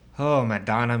Oh,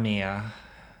 Madonna Mia.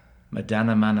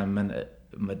 Madonna Mia.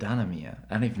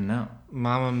 I don't even know.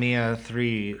 Mamma Mia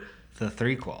 3, the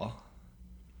threequel.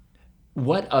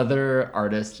 What other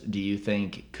artist do you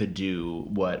think could do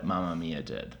what Mamma Mia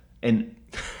did, and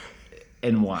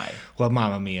why? What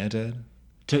Mamma Mia did?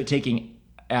 Taking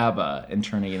ABBA and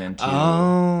turning it into.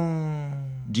 Oh.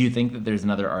 Do you think that there's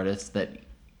another artist that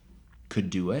could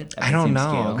do it at I the don't same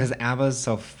know, scale? because ABBA's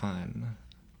so fun.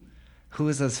 Who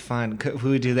is as fun? Who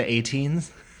would do the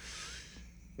 18s?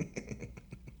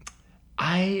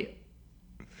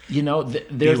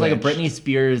 There's like a Bewitched. Britney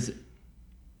Spears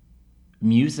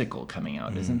musical coming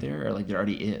out, isn't there? Or like there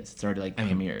already is. It's already like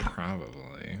premiered.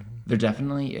 Probably. There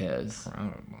definitely is.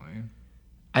 Probably.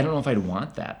 I don't know if I'd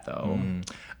want that though.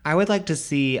 I would like to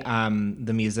see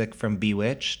the music from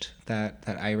Bewitched, that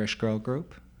Irish girl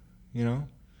group, you know?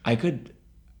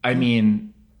 I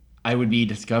mean, I would be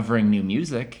discovering new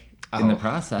music in the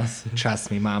process.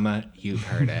 Trust me, Mama, you've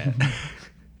heard it.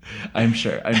 I'm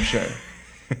sure.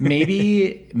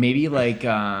 Maybe like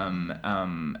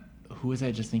who was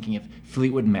I just thinking of?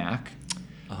 Fleetwood Mac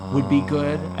would be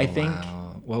good. I think.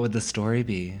 Wow. What would the story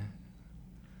be?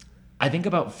 I think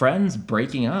about friends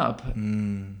breaking up,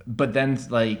 but then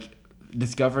like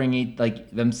discovering it,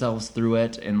 like themselves through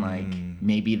it, and like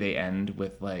maybe they end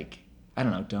with like, I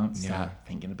don't know. Don't stop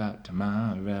thinking about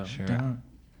tomorrow. Sure. Don't.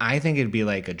 I think it'd be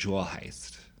like a jewel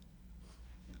heist.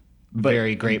 But,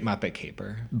 Very great Muppet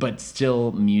caper. but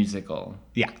still musical,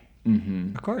 Yeah.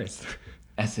 Mm-hmm. Of course.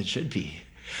 as it should be.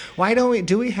 Why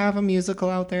do we have a musical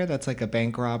out there that's like a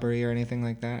bank robbery or anything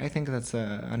like that? I think that's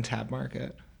a untapped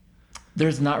market.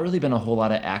 There's not really been a whole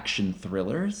lot of action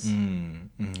thrillers,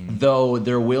 though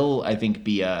there will, I think,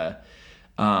 be a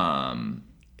kind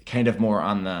of more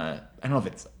on the, I don't know if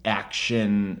it's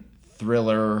action,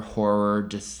 thriller, horror,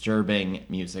 disturbing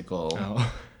musical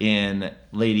in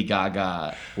Lady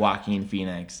Gaga, Joaquin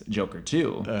Phoenix, Joker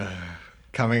 2.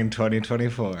 Coming in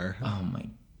 2024. Oh my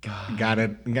God.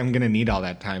 I'm gonna need all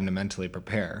that time to mentally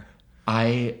prepare.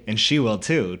 And she will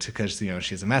too, because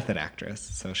she's a method actress,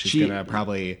 so she's gonna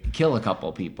probably kill a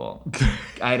couple people.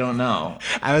 I don't know.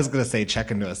 I was gonna say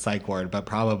check into a psych ward, but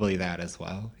probably that as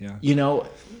well. Yeah.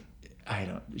 I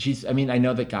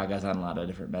know that Gaga's on a lot of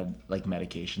different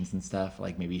medications and stuff.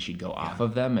 Like maybe she'd go off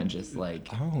of them and just like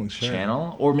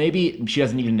channel, or maybe she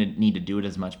doesn't even need to do it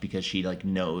as much because she like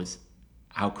knows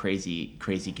how crazy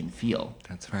can feel.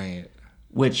 That's right.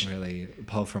 Which really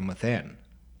pull from within.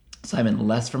 Simon,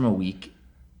 less than a week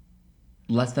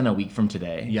from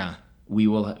today. Yeah. We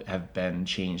will have been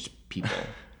changed people.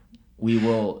 We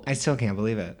will. I still can't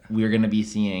believe it. We're going to be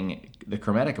seeing the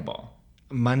Chromatica Ball.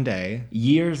 Monday.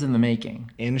 Years in the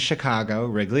making. In Chicago,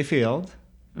 Wrigley Field.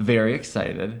 Very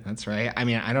excited. That's right. I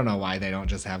mean, I don't know why they don't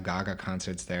just have Gaga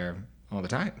concerts there all the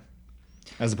time,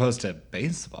 as opposed to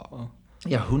baseball.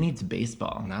 Yeah, who needs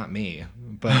baseball? Not me.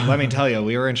 But let me tell you,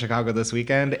 we were in Chicago this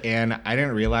weekend, and I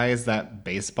didn't realize that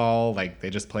baseball, like,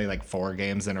 they just play, like, 4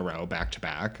 games in a row back to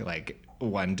back. Like,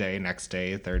 one day, next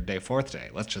day, third day, fourth day.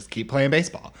 Let's just keep playing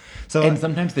baseball. And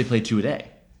sometimes they play 2 a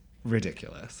day.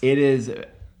 Ridiculous. It is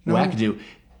wackadoo.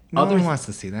 No one wants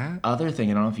to see that. Other thing,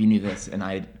 I don't know if you knew this, and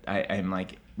I'm,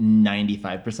 like,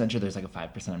 95% sure. There's, like, a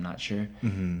 5% I'm not sure.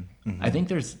 Mm-hmm. Mm-hmm. I think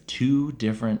there's 2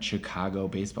 different Chicago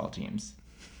baseball teams.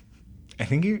 I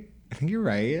think you're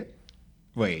right.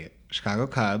 Wait, Chicago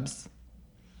Cubs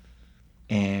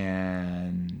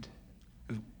and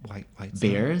White Sox?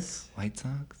 Bears, White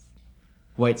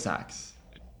Sox,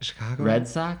 Chicago Red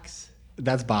Sox.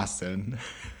 That's Boston.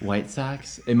 White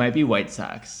Sox. It might be White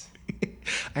Sox.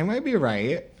 I might be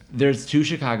right. There's 2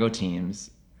 Chicago teams,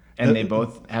 and they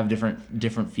both have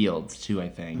different fields too. I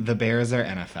think the Bears are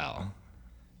NFL.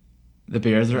 The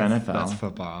Bears are NFL. That's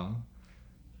football.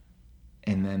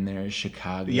 And then there's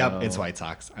Chicago. Yep, it's White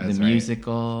Sox. The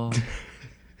musical.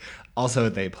 Also,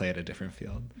 they play at a different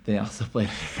field. They also play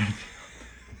at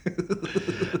a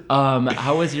different field.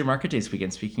 How was your market days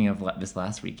weekend? Speaking of this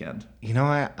last weekend. You know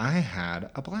what? I had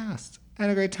a blast. I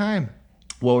had a great time.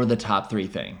 What were the top 3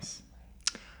 things?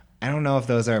 I don't know if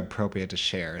those are appropriate to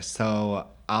share, so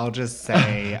I'll just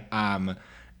say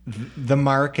the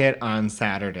market on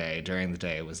Saturday during the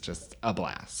day was just a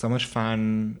blast. So much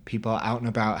fun. People out and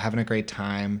about having a great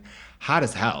time. Hot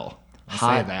as hell. I'll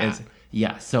say that.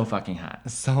 Yeah, so fucking hot.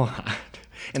 So hot.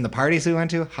 And the parties we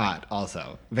went to, hot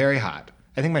also. Very hot.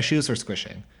 I think my shoes were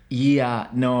squishing. Yeah,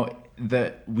 no,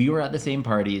 we were at the same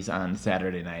parties on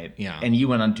Saturday night. Yeah. And you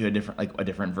went on to a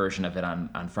different version of it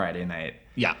on Friday night.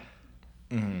 Yeah.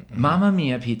 Mamma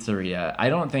Mia Pizzeria. I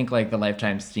don't think like the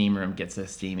Lifetime Steam Room gets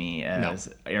as steamy as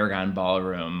Aragon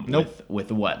Ballroom. Nope.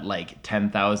 With what, like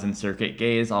 10,000 circuit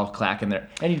gays all clacking there.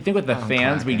 And you think with the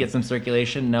fans we clacking. get some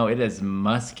circulation? No, it is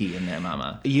musky in there,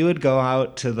 Mama. You would go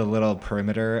out to the little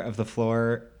perimeter of the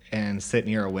floor and sit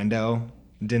near a window.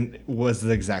 Was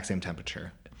the exact same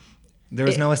temperature. There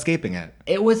was no escaping it.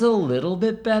 It was a little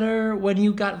bit better when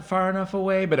you got far enough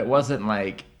away, but it wasn't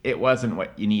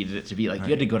what you needed it to be. Like, you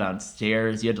had to go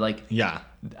downstairs. You had to, like... Yeah.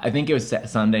 I think it was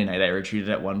Sunday night. I retreated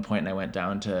at one point, and I went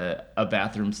down to a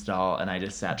bathroom stall, and I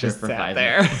just sat there for 5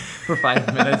 minutes. For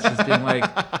 5 minutes, just being like,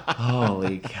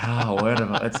 holy cow,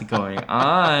 what's going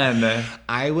on?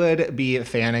 I would be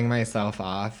fanning myself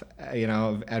off,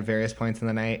 at various points in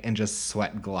the night, and just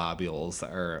sweat globules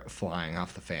are flying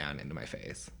off the fan into my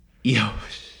face. Yo,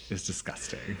 it's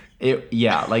disgusting.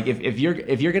 Like if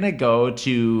you're gonna go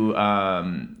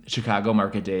to Chicago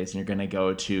Market Days and you're gonna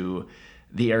go to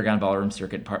the Aragon Ballroom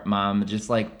Circuit, Mom, just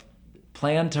like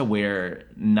plan to wear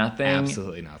nothing,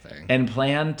 absolutely nothing, and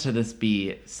plan to just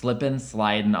be slipping,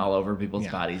 sliding all over people's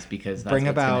bodies, because that's bring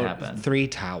what's about gonna happen. 3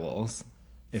 towels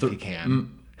if you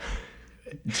can.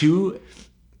 To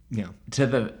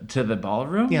the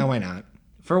ballroom. Yeah, why not?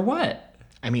 For what?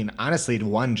 I mean, honestly,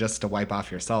 1 just to wipe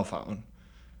off your cell phone.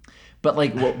 But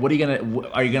like, what are you gonna?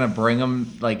 Are you gonna bring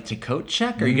them like to coat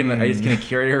check? Are you just gonna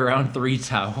carry around 3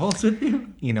 towels with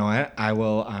you? You know what? I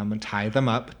will tie them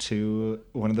up to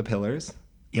one of the pillars.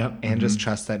 Yep. And just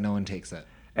trust that no one takes it.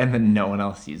 And then no one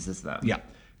else uses them. Yeah.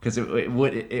 Because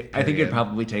I think it'd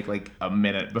probably take like a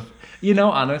minute.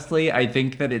 Honestly, I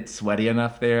think that it's sweaty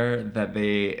enough there that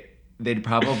they'd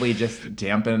probably just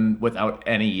dampen without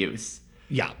any use.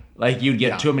 Yeah. Like, you'd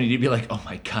get to them and you'd be like, oh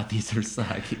my God, these are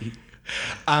soggy.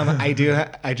 I do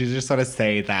just want to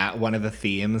say that one of the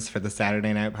themes for the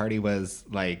Saturday night party was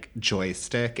like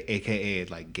joystick, aka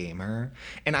like gamer.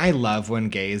 And I love when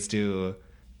gays do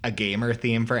a gamer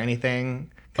theme for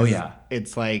anything. Oh yeah.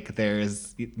 It's like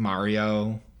there's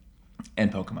Mario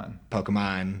and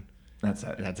Pokemon. That's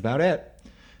it. That's about it.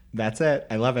 That's it.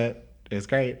 I love it. It was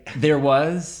great. There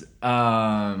was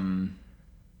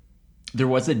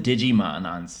a Digimon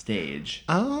on stage.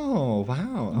 Oh,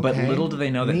 wow. Okay. But little do they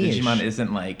know that Niche. Digimon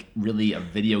isn't like really a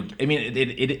video. I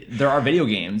mean, there are video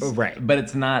games, right? But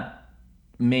it's not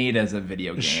made as a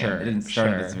video game. Sure, it didn't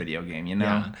start as a video game,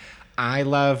 Yeah. I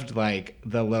loved like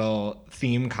the little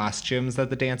theme costumes that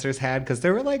the dancers had, because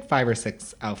there were like 5 or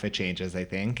 6 outfit changes, I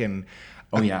think, and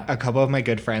a couple of my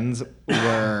good friends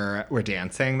were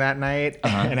dancing that night,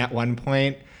 and at one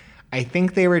point, I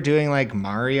think they were doing like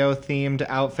Mario themed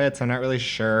outfits. I'm not really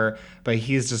sure, but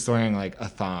he's just wearing like a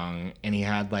thong, and he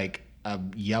had like a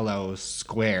yellow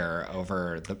square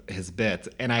over his bits.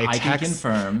 And I can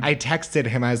confirm. I texted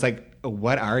him. I was like,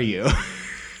 "What are you?"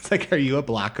 It's like, "Are you a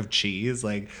block of cheese?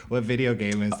 Like, what video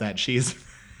game is that cheese?"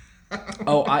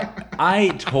 Oh, I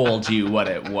told you what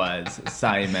it was,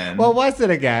 Simon. What was it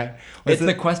again? It's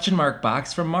the question mark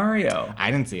box from Mario.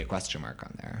 I didn't see a question mark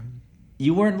on there.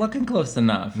 You weren't looking close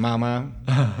enough. Mama,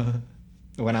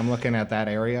 when I'm looking at that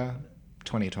area,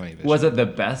 2020 vision. Was it the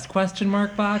best question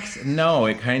mark box? No,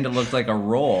 it kind of looked like a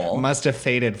roll. Must have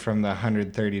faded from the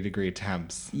 130-degree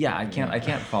temps. Yeah, I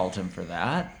can't fault him for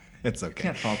that. It's okay.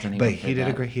 Can't fault anyone. But for he that.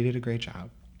 did a great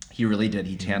job. He really did.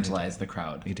 He tantalized the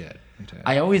crowd. He did.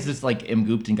 I always just like am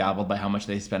gooped and gobbled by how much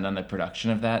they spend on the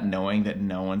production of that, knowing that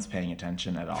no one's paying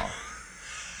attention at all.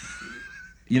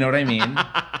 You know what I mean?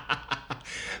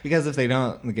 Because if they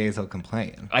don't, the gays will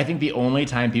complain. I think the only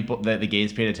time the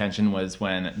gays paid attention was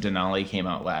when Denali came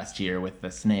out last year with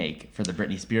the snake for the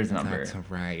Britney Spears number. That's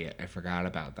right. I forgot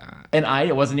about that. And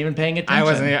I wasn't even paying attention.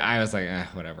 I was like,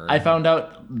 whatever. I found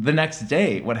out the next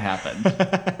day what happened.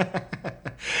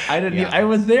 I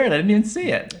was there and I didn't even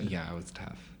see it. Yeah, it was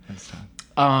tough.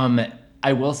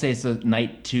 I will say, so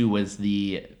night 2 was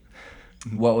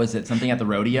what was it? Something at the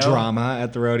rodeo? Drama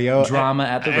at the rodeo.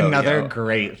 Another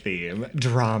great theme.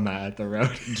 Drama at the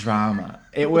rodeo. Drama.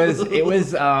 It was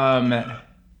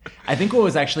I think what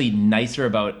was actually nicer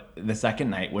about the second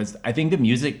night was I think the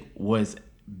music was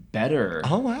better.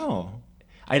 Oh, wow.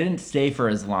 I didn't stay for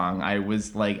as long. I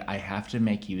was like, I have to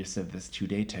make use of this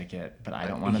 2-day ticket, but I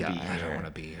don't want to be here. I don't want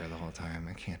to be here the whole time.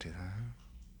 I can't do that.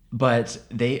 But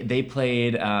they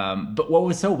played, but what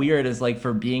was so weird is like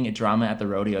for being a Drama at the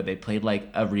rodeo, they played like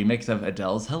a remix of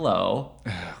Adele's Hello.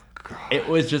 Oh, God. It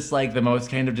was just like the most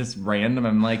kind of just random.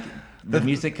 I'm like, the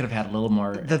music could have had a little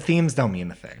more. The themes don't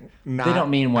mean a thing. They don't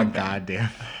mean one thing. Goddamn.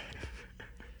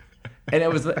 And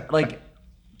it was like,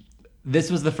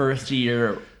 this was the first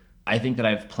year I think that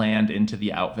I've planned into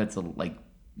the outfits, like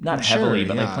not heavily,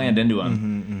 but like planned into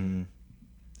them.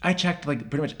 I checked like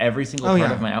pretty much every single Oh, part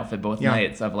yeah. of my outfit both Yeah.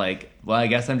 nights of like, well, I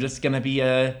guess I'm just gonna be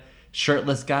a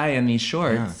shirtless guy in these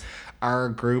shorts. Our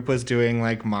group was doing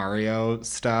like Mario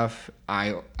stuff.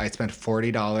 I spent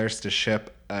 $40 to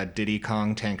ship a Diddy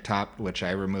Kong tank top, which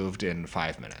I removed in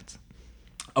 5 minutes.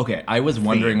 Okay, I was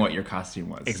wondering what your costume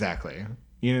was. Exactly.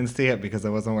 You didn't see it because I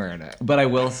wasn't wearing it. But I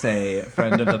will say,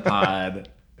 friend of the pod,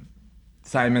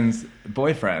 Simon's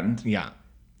boyfriend, Yeah.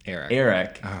 Eric.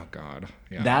 Eric, Oh God.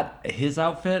 Yeah. that his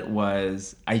outfit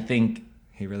was, I think,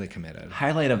 He really committed.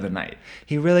 highlight of the night.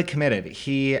 He really committed.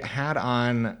 He had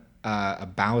on a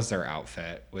Bowser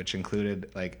outfit, which included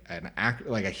like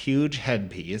like a huge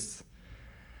headpiece,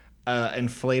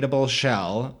 inflatable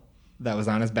shell that was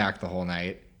on his back the whole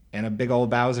night, and a big old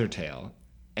Bowser tail.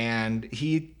 And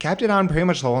he kept it on pretty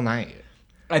much the whole night.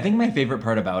 I think my favorite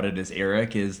part about it is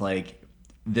Eric is like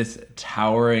this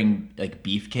towering like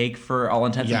beefcake for all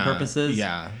intents and purposes.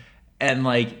 Yeah. And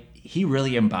like he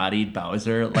really embodied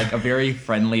Bowser, like a very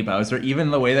friendly Bowser.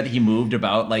 Even the way that he moved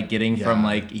about, like getting from Yeah.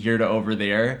 like here to over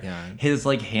there. Yeah. His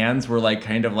like hands were like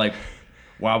kind of like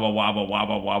wobble wobble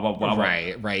wobble wobble wobble.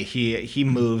 Right. He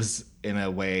moves in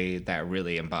a way that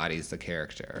really embodies the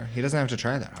character. He doesn't have to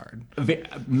try that hard.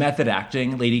 Method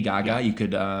acting, Lady Gaga. Yeah. You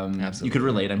could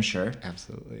relate, I'm sure.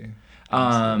 Absolutely.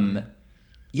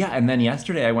 Yeah, and then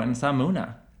yesterday I went and saw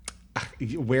Muna.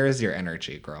 Where is your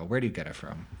energy, girl? Where do you get it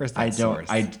from? Where's that source?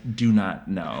 I do not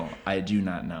know. I do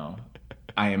not know.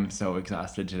 I am so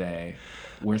exhausted today.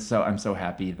 I'm so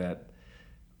happy that,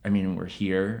 I mean, we're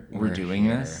here. We're doing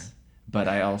here. this. But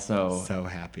I also So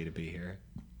happy to be here.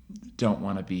 don't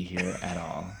want to be here at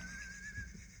all.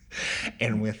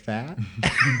 And with that,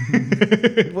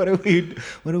 what are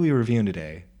we reviewing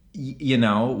today? You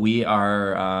know, we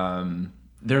are,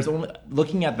 there's only,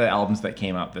 looking at the albums that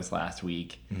came out this last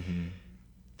week,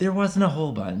 there wasn't a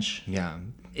whole bunch. Yeah.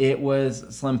 It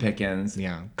was slim pickings.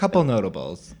 Yeah. Couple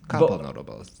notables.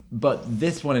 But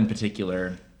this one in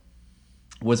particular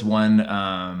was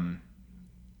one,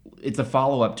 it's a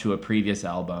follow-up to a previous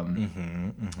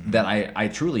album that I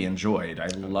truly enjoyed. I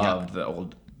loved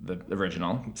the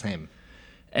original. Same.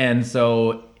 And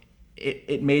so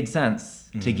it made sense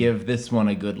to give this one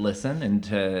a good listen and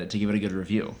to give it a good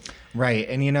review. Right.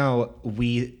 And you know,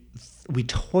 we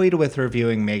toyed with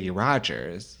reviewing Maggie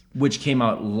Rogers, Which came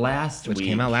out last which week.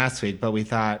 came out last week, but we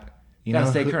thought, Gotta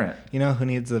stay current. You know who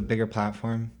needs a bigger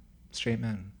platform? Straight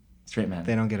men. Straight man.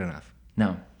 They don't get enough.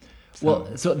 No.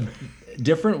 Well, so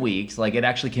different weeks. Like it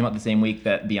actually came out the same week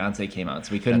that Beyonce came out,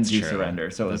 so we couldn't do true. Surrender.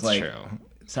 So it was That's like, true.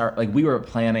 sorry, like we were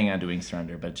planning on doing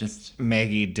Surrender, but just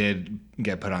Maggie did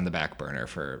get put on the back burner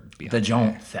for Beyonce. the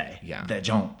don't say. Yeah. The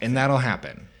don't. And that'll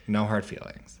happen. No hard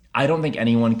feelings. I don't think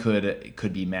anyone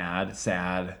could be mad,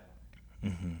 sad,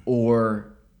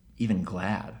 or even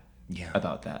glad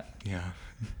about that. Yeah.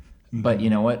 But you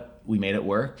know what? We made it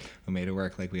work. We made it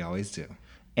work like we always do.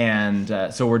 And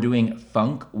so we're doing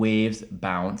Funk Waves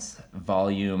Bounce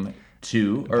Volume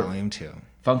 2. Or Volume 2.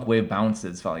 Funk Wave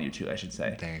Bounces Volume 2, I should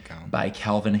say. There you go. By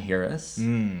Calvin Harris.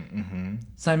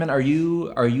 Simon, are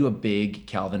you a big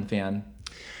Calvin fan?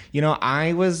 You know,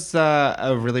 I was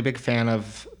a really big fan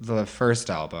of the first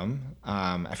album.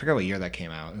 I forget what year that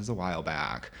came out. It was a while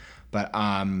back. But,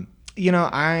 you know,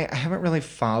 I haven't really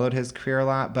followed his career a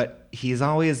lot, but he's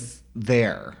always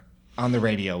there on the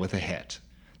radio with a hit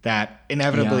that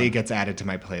inevitably gets added to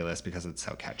my playlist because it's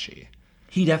so catchy.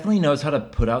 He definitely knows how to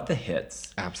put out the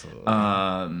hits. Absolutely.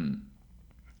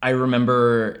 I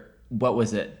remember, what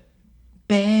was it?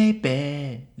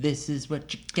 Baby, this is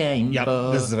what you came Yep,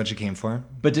 for. this is what you came for.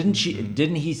 But didn't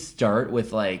he start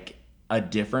with like a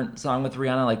different song with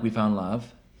Rihanna, like We Found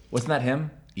Love? Wasn't that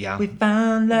him? Yeah. We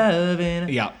found love in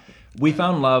Yeah. We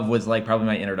Found Love was like probably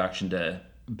my introduction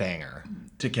Banger.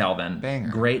 to Calvin. Banger.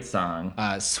 Great song.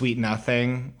 Sweet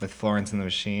Nothing with Florence and the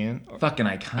Machine. Fucking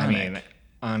iconic. I mean,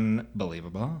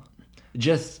 unbelievable.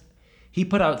 Just, he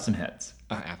put out some hits.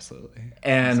 Absolutely.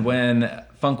 And when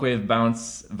Funk Wave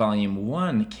Bounce Volume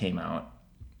 1 came out,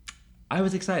 I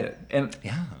was excited. And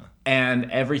Yeah.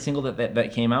 and every single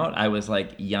that came out, I was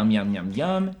like, yum, yum, yum,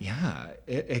 yum. Yeah.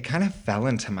 It kind of fell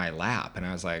into my lap, and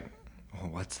I was like, well,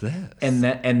 what's this? And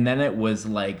then it was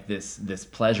like this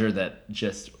pleasure that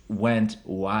just went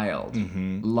wild.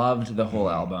 Loved the whole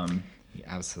album.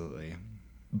 Absolutely.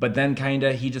 But then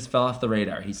he just fell off the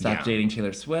radar. He stopped Yeah. dating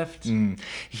Taylor Swift.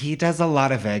 He does a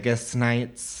lot of Vegas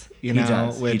nights, you know,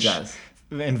 does, he which does.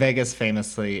 in Vegas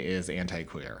famously is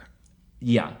anti-queer.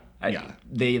 Yeah. Yeah.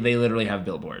 They literally have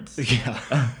billboards.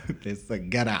 Yeah. It's like,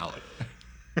 get out.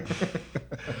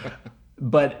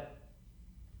 But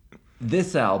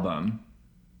this album,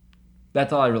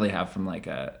 That's all I really have from like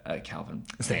a Calvin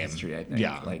Same. history, I think.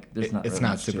 Yeah. Like there's not It's really not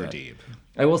much to super it. deep.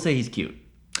 I will say he's cute.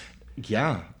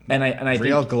 Yeah. And I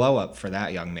Real think glow up for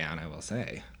that young man, I will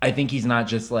say. I think he's not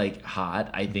just like hot.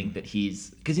 I think that he's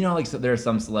because you know like so there are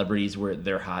some celebrities where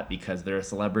they're hot because they're a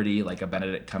celebrity, like a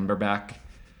Benedict Cumberbatch.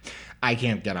 I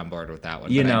can't get on board with that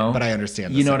one. You know, but I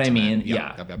understand. The you know what I sentiment. mean? Yep,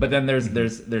 Yeah. yep, yep, But yep. then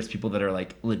there's people that are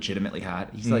like legitimately hot.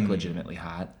 He's like legitimately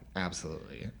hot.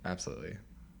 Absolutely. Absolutely.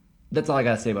 That's all I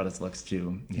gotta say about his looks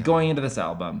too. Going into this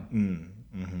album,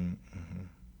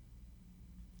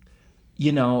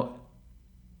 you know,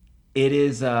 it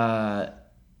is an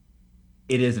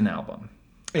album,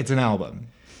 It's an album.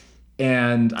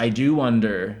 and I do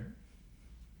wonder.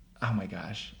 Oh my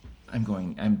gosh,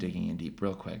 I'm digging in deep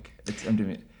real quick. I'm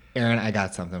doing it. Aaron, I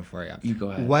got something for you. You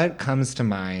go ahead. What comes to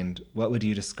mind? What would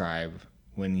you describe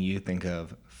when you think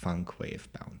of funk wave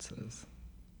bounces?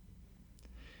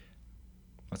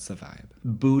 What's the vibe?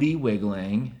 Booty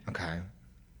wiggling, Okay.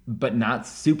 but not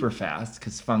super fast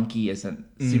because funky isn't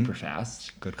super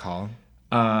fast. Good call.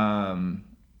 Kind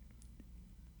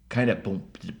of boom,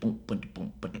 boom, boom,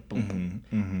 boom, boom,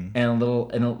 boom,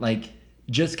 and like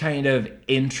just kind of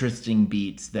interesting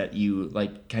beats that you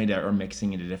like kind of are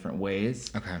mixing into different ways.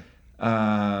 Okay.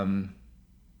 I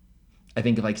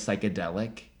think of like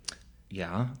psychedelic.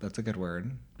 Yeah, that's a good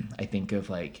word. I think of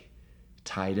like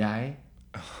tie dye.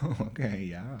 Oh, okay.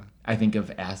 Yeah. I think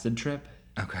of acid trip.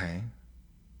 Okay.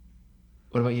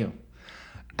 What about you?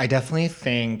 I definitely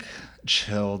think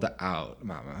chilled out,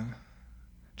 mama.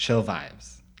 Chill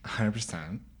vibes.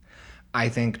 100%. I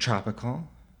think tropical.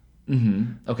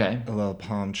 Okay. A little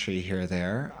palm tree here or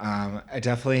there. I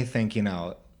definitely think,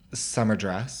 summer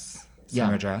dress.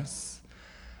 Summer Yeah. dress.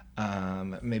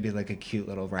 Maybe like a cute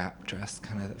little wrap dress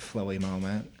kind of flowy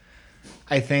moment.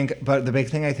 But the big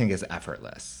thing I think is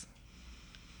effortless.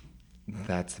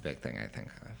 That's the big thing I think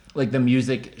of. Like the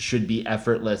music should be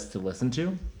effortless to listen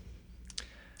to?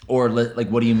 Or like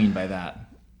what do you mean by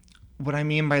that? What I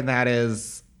mean by that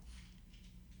is,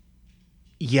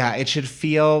 yeah, it should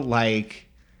feel like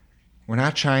we're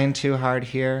not trying too hard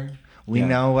here. We Yeah.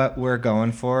 know what we're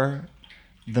going for.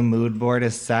 The mood board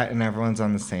is set and everyone's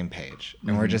on the same page.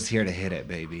 And we're just here to hit it,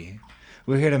 baby.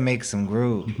 We're here to make some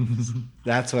grooves.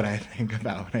 That's what I think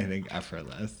about when I think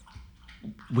effortless.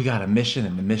 We got a mission,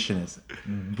 and the mission is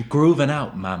grooving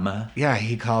out, mama. Yeah,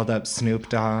 he called up Snoop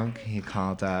Dogg. He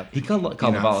called up He called up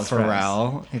all his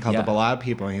Pharrell. He called Yeah. up a lot of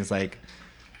people. And he's like,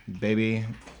 baby,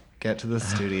 get to the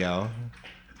studio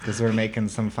because we're making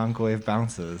some funk wave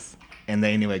bounces. And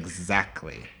they knew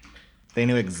exactly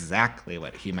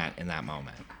what he meant in that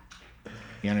moment.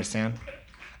 You understand?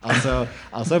 Also,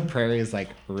 Prairie's like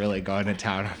really going to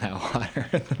town on that water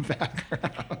in the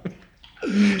background.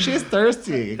 She's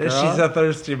thirsty, girl. She's a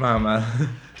thirsty mama.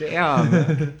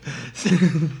 Damn.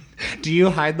 Do you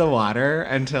hide the water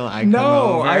until I come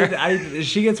No, over?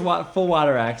 she gets full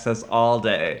water access all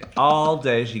day. All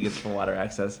day she gets full water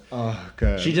access. Oh,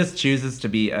 good. She just chooses to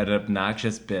be an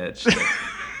obnoxious bitch.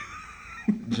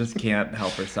 that just can't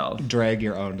help herself. drag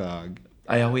your own dog.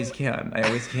 I always can.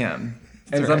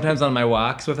 And right. sometimes on my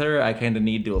walks with her, I kind of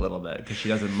need to a little bit because she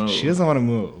doesn't move. She doesn't want to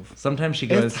move. Sometimes she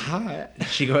It's goes, hot.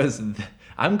 she goes,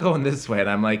 I'm going this way. And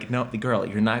I'm like, no, girl,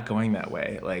 you're not going that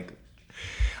way. Like,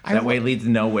 that way leads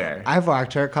nowhere. I've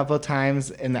walked her a couple of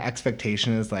times, and the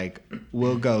expectation is like,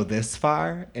 we'll go this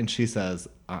far. And she says,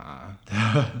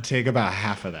 take about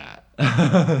half of that.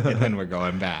 And then we're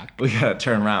going back. We gotta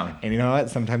turn around. And you know what?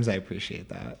 Sometimes I appreciate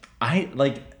that.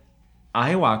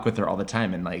 I walk with her all the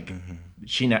time, and like,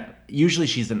 usually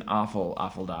she's an awful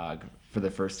dog for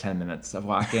the first 10 minutes of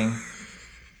walking.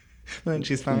 Then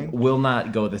she's fine. Will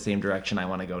not go the same direction I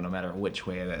want to go, no matter which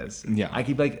way it is. Yeah. I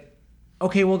keep like,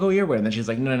 okay, we'll go your way, and then she's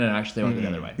like, no, actually, I want to go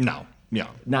the other way. No. Yeah.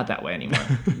 Not that way anymore.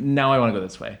 Now I want to go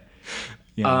this way.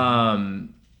 Yeah.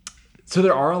 So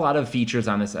there are a lot of features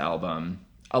on this album.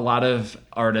 A lot of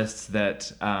artists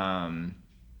that I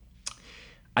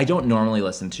don't normally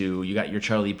listen to. You got your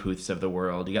Charlie Puths of the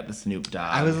world. You got the Snoop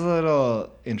Dogg. I was a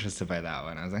little interested by that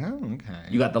one. I was like, oh, okay.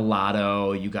 You got the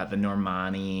Lotto. You got the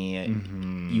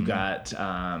Normani. You got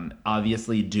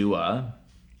obviously Dua.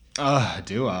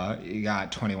 Dua. You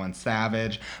got 21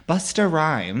 Savage. Busta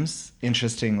Rhymes,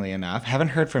 interestingly enough. Haven't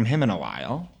heard from him in a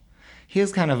while. He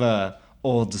is kind of a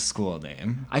old school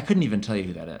name. I couldn't even tell you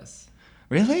who that is.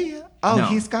 Really? Oh, No.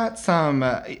 He's got some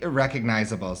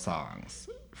recognizable songs,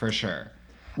 for sure.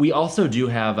 We also do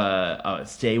have a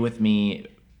Stay With Me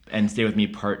and Stay With Me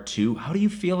Part 2. How do you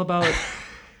feel about...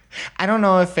 I don't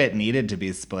know if it needed to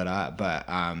be split up, but,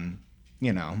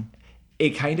 It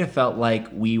kind of felt like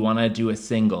we want to do a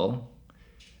single,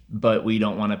 but we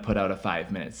don't want to put out a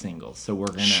 5-minute single. So we're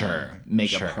going to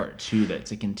make a part 2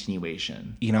 that's a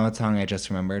continuation. You know what song I just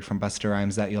remembered from Busta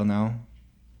Rhymes that you'll know?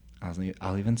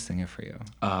 I'll even sing it for you.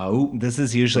 Oh. This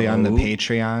is usually on the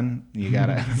Patreon. You got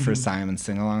it for Simon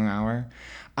Sing Along Hour.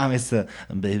 It's the,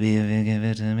 baby, if you give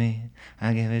it to me,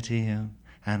 I give it to you.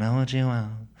 I know what you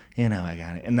want. You know I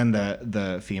got it. And then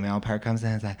the female part comes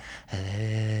in. It's like,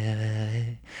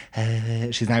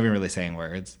 she's not even really saying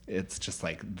words. It's just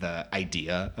like the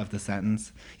idea of the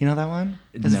sentence. You know that one?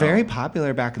 It was very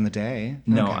popular back in the day.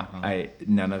 No, okay,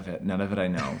 none of it I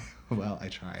know. Well, I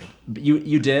tried. But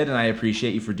you did, and I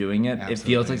appreciate you for doing it. Absolutely. It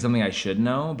feels like something I should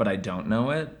know, but I don't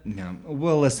know it. No,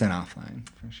 we'll listen offline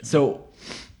for sure. So,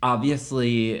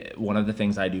 obviously, one of the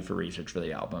things I do for research for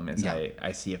the album is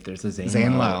I see if there's a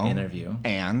Zane Lowe interview.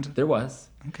 And? There was.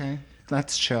 Okay,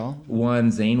 let's chill. One,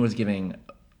 Zane was giving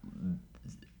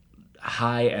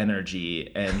high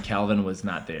energy, and Calvin was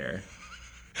not there.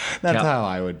 That's how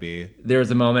I would be. There was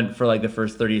a moment for like the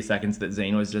first 30 seconds that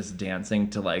Zane was just dancing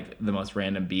to like the most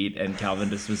random beat, and Calvin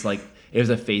just was like, it was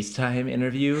a FaceTime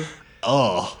interview.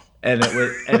 Oh. And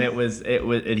it was,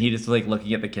 and he just was like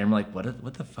looking at the camera like,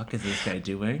 what the fuck is this guy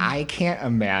doing? I can't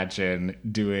imagine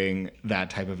doing that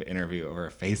type of interview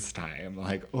over FaceTime.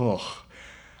 Like, oh.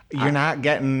 You're not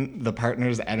getting the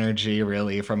partner's energy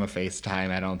really from a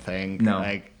FaceTime, I don't think. No.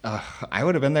 Like, I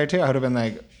would have been there too. I would have been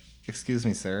like, excuse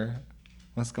me, sir.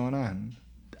 What's going on?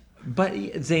 But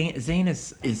Zane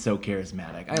is so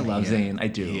charismatic. I love Zane. I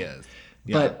do. He is.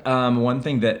 Yeah. But one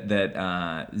thing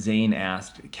that Zane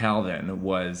asked Calvin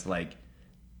was like,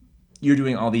 you're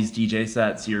doing all these DJ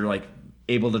sets. You're like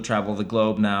able to travel the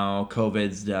globe now.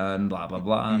 COVID's done. Blah blah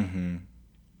blah. Mm-hmm.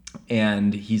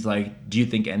 And he's like, do you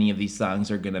think any of these songs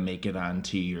are gonna make it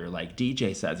onto your like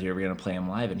DJ sets? Are you ever gonna play them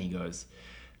live? And he goes,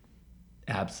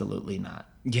 absolutely not.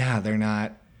 Yeah, they're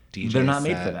not. They're not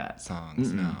made for that.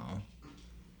 Songs, no.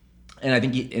 And I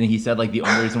think he said like the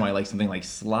only reason why like something like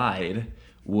Slide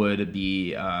would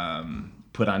be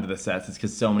put onto the sets is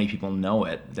because so many people know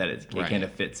it that it kind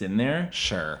of fits in there.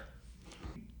 Sure.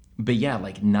 But yeah,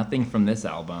 like nothing from this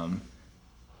album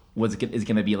is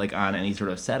going to be like on any sort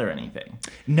of set or anything.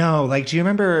 No, like do you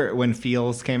remember when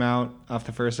Feels came out off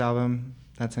the first album,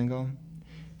 that single?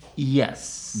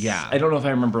 Yes. Yeah. I don't know if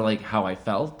I remember like how I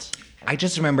felt. I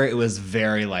just remember it was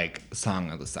very like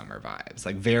Song of the Summer vibes,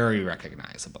 like very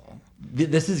recognizable.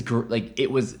 This is like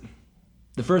it was.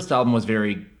 The first album was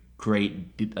very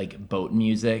great, like boat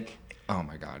music. Oh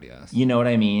my god, yes. You know what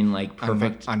I mean? Like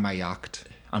perfect on my yacht.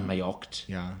 On my yacht.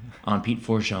 Yeah. On Pete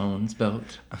Fourgeon's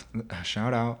boat.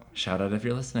 Shout out. Shout out if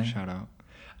you're listening. Shout out.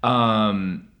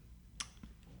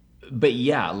 But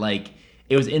yeah, like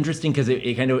it was interesting because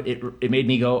it kind of it made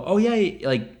me go, oh yeah,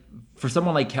 like for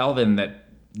someone like Calvin that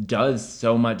does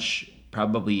so much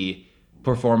probably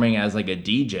performing as like a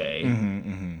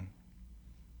DJ,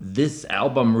 this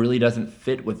album really doesn't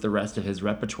fit with the rest of his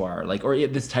repertoire. Like, or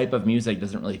this type of music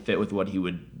doesn't really fit with what he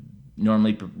would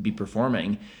normally be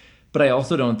performing. But I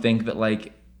also don't think that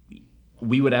like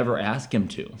we would ever ask him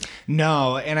to.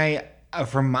 No, and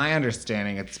from my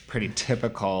understanding, it's pretty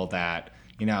typical that,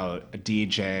 you know, a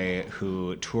DJ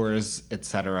who tours,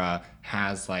 etc.,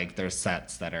 has like their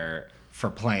sets that are for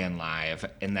playing live,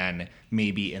 and then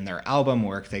maybe in their album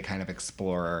work they kind of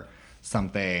explore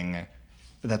something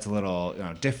that's a little, you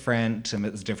know, different,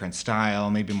 it's a different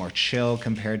style, maybe more chill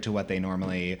compared to what they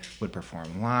normally would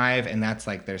perform live, and that's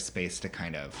like their space to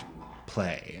kind of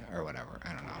play or whatever.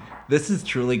 I don't know. This is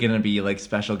truly gonna be like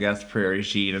special guest Prairie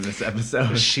Sheen in this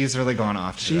episode. She's really going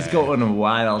off today. She's going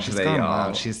wild today, y'all.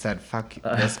 Wild. She said, fuck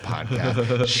this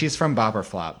podcast. She's from Bop or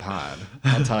Flop Pod.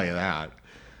 I'll tell you that.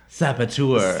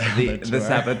 Saboteur, the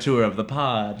saboteur of the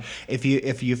pod. If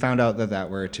you found out that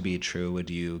were to be true, would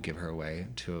you give her away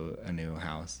to a new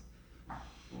house?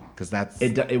 Because that's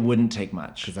it wouldn't take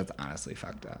much. Because that's honestly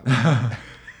fucked up.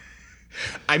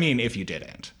 I mean, if you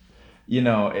didn't. You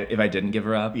know, if I didn't give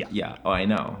her up, yeah. Oh, I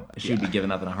know. She would be given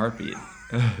up in a heartbeat.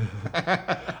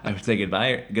 I would say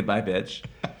goodbye, bitch.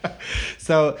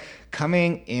 So,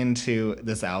 coming into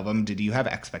this album, did you have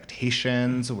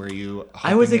expectations? Were you?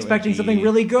 I was expecting something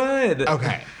really good.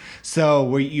 Okay.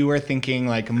 So you were thinking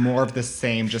like more of the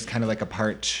same, just kind of like a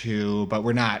part 2, but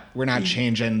we're not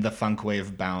changing the funk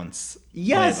wave bounce.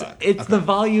 Yes, playbook. It's the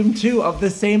volume 2 of the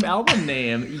same album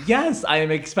name. Yes, I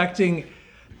am expecting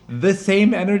the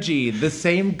same energy, the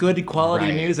same good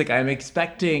quality music. I'm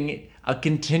expecting a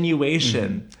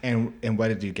continuation. And what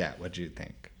did you get? What did you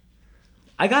think?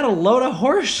 I got a load of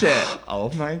horse shit.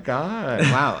 Oh my god!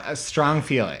 Wow, a strong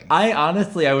feeling. I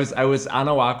honestly, I was on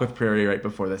a walk with Prairie right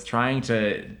before this, trying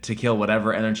to kill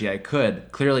whatever energy I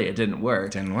could. Clearly, it didn't work.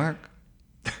 Didn't work.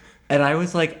 And I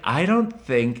was like, I don't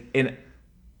think, and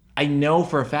I know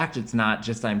for a fact it's not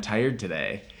just I'm tired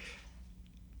today.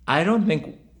 I don't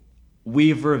think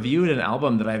we've reviewed an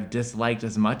album that I've disliked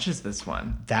as much as this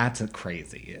one. That's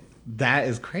crazy. That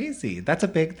is crazy. That's a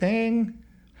big thing.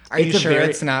 Are It's you a sure very-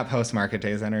 it's not post-market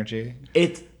days energy?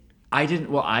 I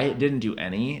didn't do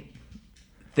any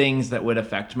things that would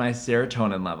affect my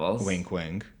serotonin levels. Wink,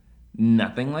 wink.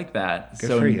 Nothing like that.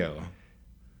 Good for you.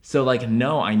 So like,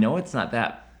 no, I know it's not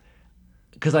that.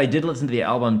 Because I did listen to the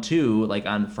album too, like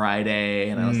on Friday,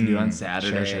 and I listened to it on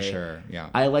Saturday. Sure. Yeah.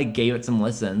 I like gave it some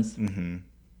listens. Mm-hmm.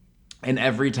 And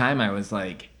every time I was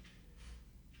like,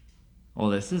 well,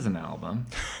 this is an album.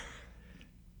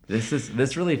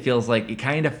 This really feels like, it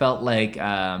kind of felt like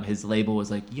his label was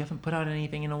like, you haven't put out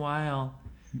anything in a while.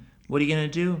 What are you gonna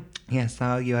do? Yeah,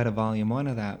 so you had a volume 1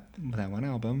 of that one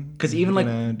album. 'Cause even, You like-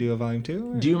 gonna do a volume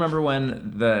 2? Do you remember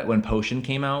when Potion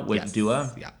came out with Yes.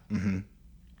 Dua? Yeah. Mm-hmm.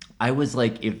 I was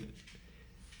like,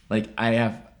 I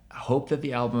have hope that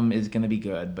the album is gonna be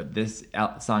good, but this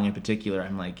song in particular,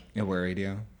 I'm like, It worried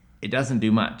you. it doesn't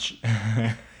do much.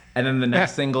 And then the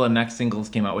next single and next singles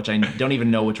came out, which I don't even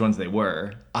know which ones they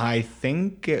were. I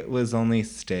think it was only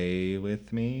Stay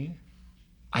With Me.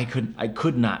 I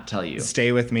could not tell you.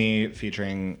 Stay With Me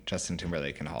featuring Justin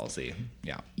Timberlake and Halsey.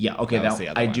 Yeah. Yeah, okay, That was the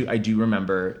other I one. do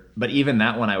remember. But even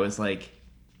that one, I was like,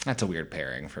 That's a weird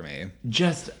pairing for me.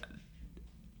 just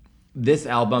this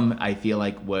album, I feel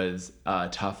like was a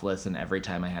tough listen every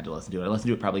time I had to listen to it. I listened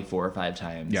to it probably 4 or 5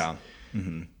 times. Yeah.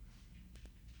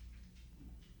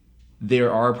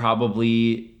 There are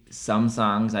probably some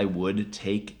songs I would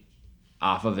take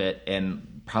off of it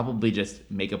and probably just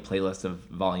make a playlist of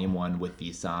volume 1 with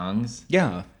these songs.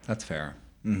 Yeah, that's fair.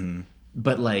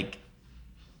 But like,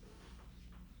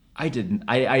 I didn't.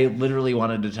 I literally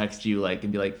wanted to text you like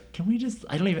and be like, can we just?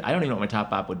 I don't even know what my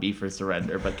top bop would be for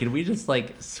Surrender, but can we just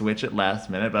like switch it last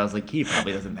minute? But I was like, he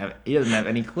doesn't have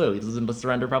any clue. He's listened to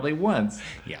Surrender probably once.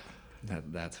 Yeah,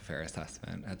 that's a fair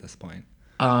assessment at this point.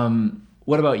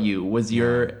 What about you? Was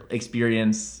your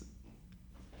experience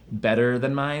better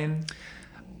than mine?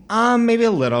 Maybe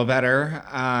a little better.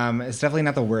 It's definitely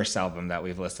not the worst album that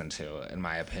we've listened to, in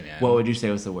my opinion. What would you say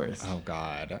was the worst? Oh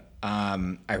God.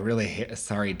 I really hate.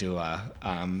 Sorry, Dua.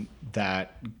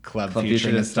 That Club Club Future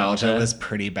Future Nostalgia Nostalgia. was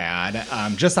pretty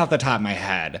bad. Just off the top of my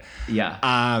head. Yeah.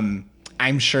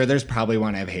 I'm sure there's probably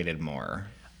one I've hated more.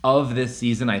 Of this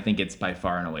season, I think it's by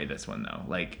far and away this one though.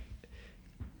 Like,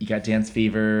 you got Dance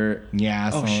Fever. Yeah,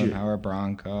 Oh, Solar shoot. Power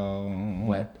Bronco.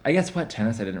 Wet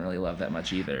Tennis I didn't really love that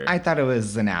much either. I thought it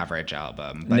was an average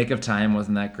album. But Nick of Time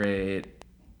wasn't that great.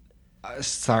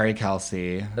 sorry,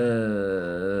 Kelsey.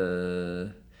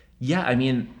 Yeah, I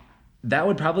mean, that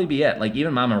would probably be it. Like,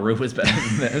 even Mama Ru was better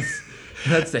than this.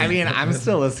 That's it. I mean, I'm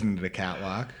still listening to the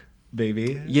Catwalk,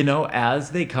 baby. You know,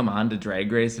 as they come on to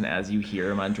Drag Race and as you hear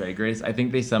them on Drag Race, I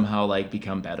think they somehow, like,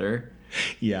 become better.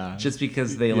 Yeah. Just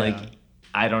because they, like,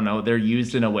 I don't know, they're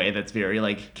used in a way that's very,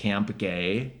 like, camp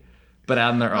gay. But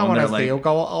on their I own, want they're to see like, you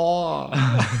go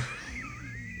off.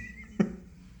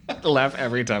 I laugh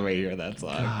every time I hear that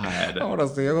song. God. I want to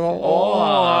see you go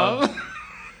off.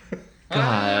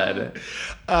 God.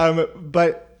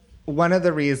 But one of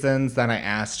the reasons that I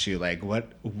asked you, like,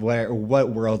 what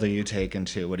world are you taken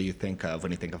to? What do you think of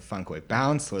when you think of Funkaway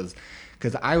Bounce? Was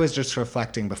because I was just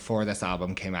reflecting before this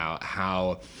album came out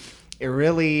how it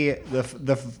really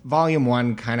the volume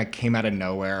 1 kind of came out of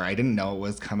nowhere. I didn't know it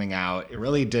was coming out. It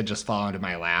really did just fall into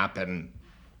my lap, and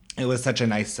it was such a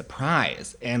nice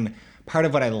surprise. And part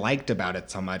of what I liked about it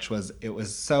so much was it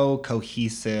was so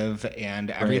cohesive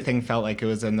and everything felt like it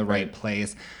was in the right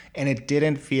place. And it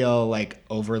didn't feel like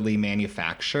overly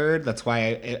manufactured. That's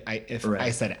why I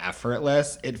said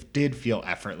effortless, it did feel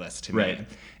effortless to me. Right.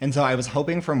 And so I was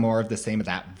hoping for more of the same of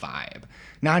that vibe.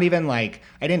 Not even like,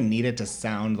 I didn't need it to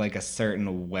sound like a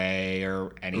certain way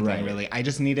or anything Right. really. I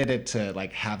just needed it to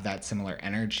like have that similar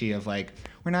energy of like,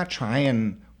 we're not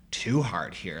trying too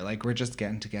hard here. Like we're just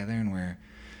getting together and we're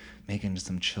making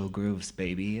some chill grooves,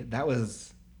 baby. That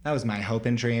was my hope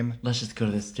and dream. Let's just go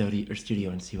to the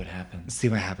studio and see what happens. See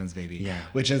what happens, baby. Yeah.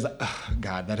 Which is, oh,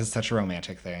 God, that is such a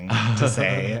romantic thing to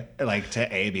say, like to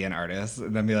be an artist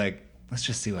and then be like, let's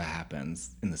just see what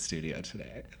happens in the studio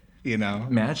today. You know?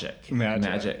 Magic. In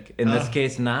this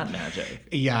case, not magic.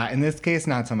 Yeah, in this case,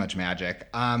 not so much magic.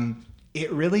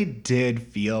 It really did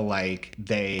feel like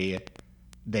they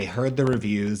heard the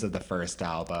reviews of the first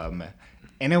album,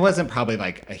 and it wasn't probably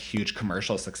like a huge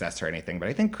commercial success or anything, but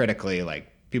I think critically, like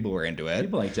people were into it.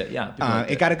 People liked it, yeah. People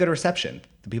liked It got a good reception.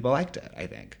 The people liked it, I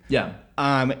think. Yeah.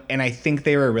 And I think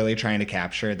they were really trying to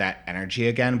capture that energy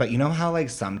again. But you know how like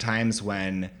sometimes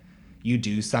when you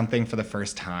do something for the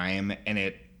first time and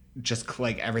it just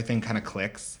like everything kind of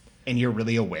clicks and you're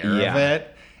really aware of Yeah.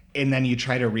 it. And then you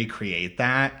try to recreate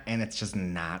that and it's just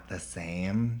not the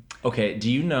same. Okay, do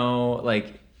you know,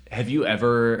 like, have you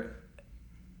ever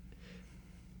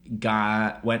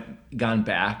gone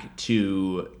back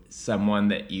to someone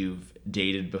that you've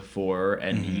dated before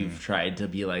and you've tried to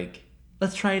be like,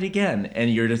 let's try it again,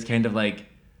 and you're just kind of like,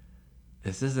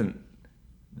 this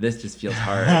just feels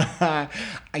hard.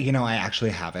 You know, I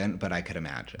actually haven't, but I could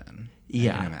imagine.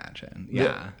 Yeah. I can imagine.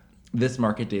 Yeah. This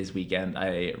Market Days weekend,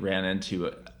 I ran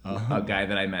into a guy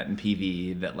that I met in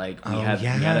PV that like we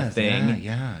had a thing,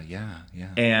 Yeah.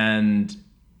 and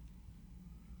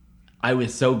I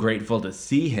was so grateful to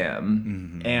see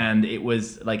him, and it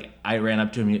was like I ran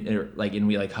up to him like and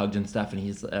we like hugged and stuff, and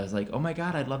I was like, oh my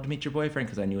god, I'd love to meet your boyfriend,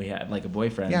 because I knew he had like a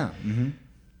boyfriend. Yeah.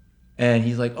 And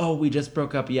he's like, oh, we just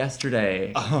broke up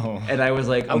yesterday. Oh. And I was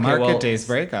like, okay, A Market well, Days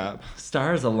breakup.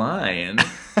 stars align.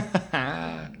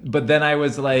 But then I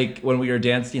was like, when we were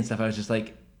dancing and stuff, I was just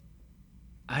like,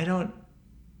 I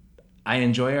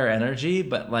enjoy our energy,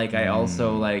 but like I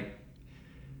also like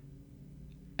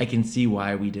I can see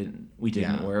why we didn't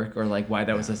Yeah. work, or like why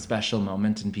that was a special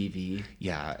moment in PV.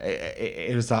 Yeah.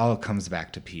 It was all comes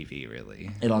back to PV, really.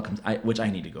 It all comes, which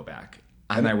I need to go back,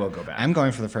 and I will go back. I'm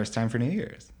going for the first time for New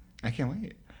Year's. I can't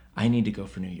wait. I need to go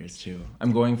for New Year's too.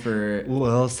 I'm going for.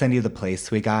 We'll send you the place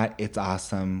we got. It's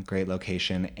awesome. Great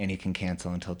location. And you can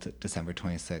cancel until December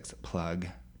 26th. Plug.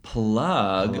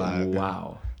 Plug. Plug.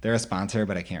 Wow. They're a sponsor,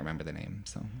 but I can't remember the name.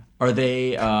 So Are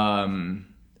they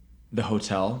the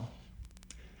hotel?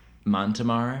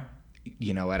 Montemar?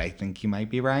 you know what? I think you might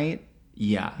be right.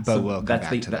 Yeah. But we'll come that's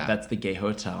back to that. That's the gay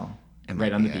hotel. It Right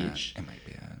might on the be it. beach. It might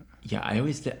be it. Yeah, I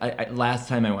always did. Last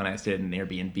time I went, I stayed in an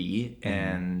Airbnb,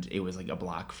 and it was like a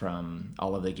block from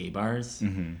all of the gay bars.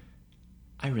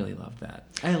 I really loved that.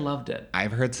 I loved it.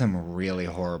 I've heard some really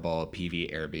horrible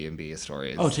PV Airbnb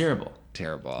stories. Oh, terrible.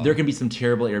 Terrible. There can be some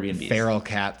terrible Airbnbs. Feral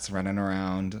cats running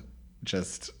around.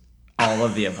 Just, All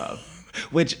of the above.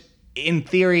 which in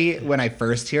theory, when I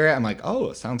first hear it, I'm like,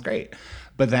 oh, sounds great.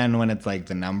 But then when it's like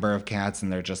the number of cats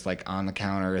and they're just like on the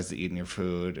counters eating your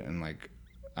food and like,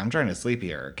 I'm trying to sleep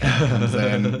here. Cat comes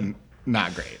in,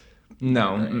 not great.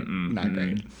 No. Not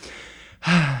great.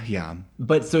 Yeah.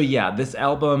 But so yeah, this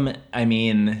album, I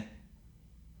mean,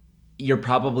 you're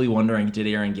probably wondering, did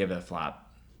Aaron give it a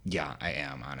flop? Yeah, I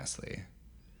am, honestly.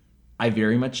 I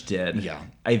very much did. Yeah.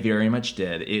 I very much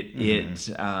did.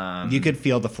 You could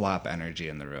feel the flop energy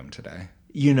in the room today.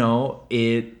 You know,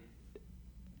 it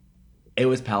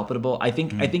was palpable. I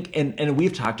think and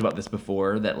we've talked about this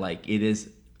before, that like it is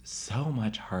so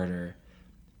much harder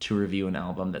to review an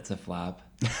album that's a flop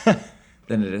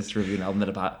than it is to review an album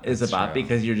that is a bop, true.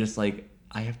 because you're just like,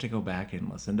 I have to go back and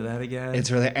listen to that again. It's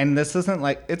really, and this isn't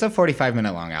like, it's a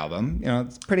 45-minute long album. You know,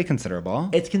 it's pretty considerable.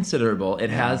 It's considerable.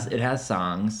 It has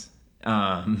songs.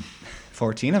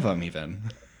 14 of them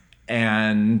even.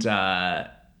 And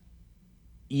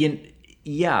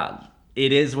yeah,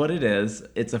 it is what it is.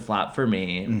 It's a flop for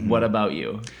me. What about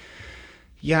you?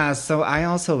 Yeah, so I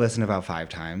also listened about 5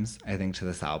 times, I think, to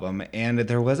this album. And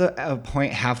there was a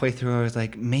point halfway through where I was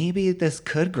like, maybe this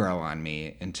could grow on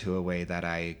me into a way that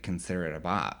I consider it a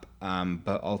bop.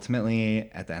 But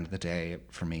ultimately, at the end of the day,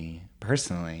 for me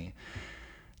personally,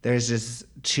 there's just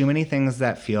too many things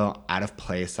that feel out of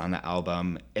place on the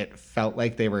album. It felt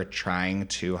like they were trying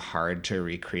too hard to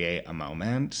recreate a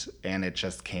moment, and it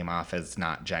just came off as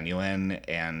not genuine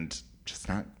and just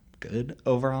not good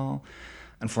overall.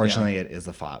 Unfortunately, It is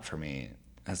a flop for me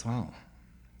as well,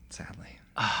 sadly.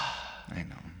 I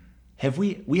know.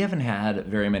 We haven't had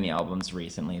very many albums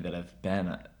recently that have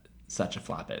been such a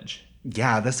floppage.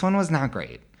 Yeah, this one was not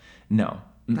great. No.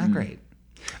 Not great.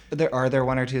 Are there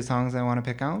 1 or 2 songs I want to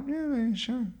pick out? Yeah,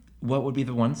 sure. What would be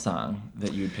the one song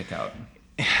that you would pick out?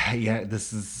 Yeah,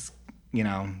 this is,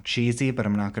 cheesy, but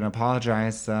I'm not going to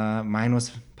apologize. Mine was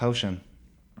Potion.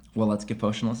 Well, let's give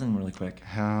Potion a listen really quick.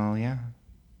 Hell yeah.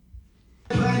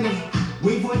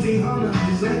 We 1400,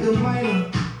 just like a minor.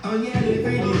 Oh yeah, they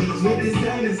pretty with the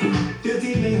status.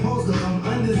 15 main hoes, cause I'm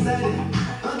undecided.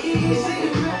 Okay, you shake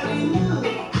it really look.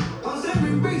 On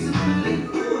separate breaks and really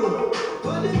good.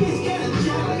 But the bitch kinda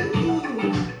jolly.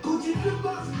 Gucci flip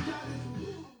flops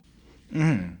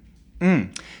and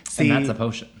jollies. See, And that's a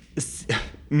Potion.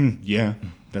 yeah,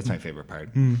 that's my favorite part.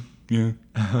 Yeah.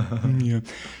 Yeah.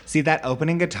 See, that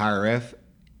opening guitar riff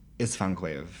is funk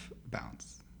wave bounce.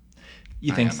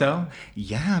 You think so?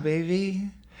 Yeah, baby.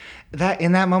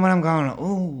 In that moment, I'm going,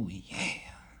 oh yeah,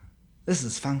 this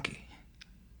is funky.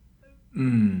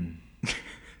 Thoughts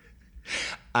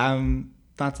on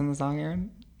the song, Aaron?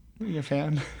 You a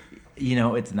fan?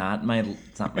 it's not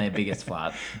my biggest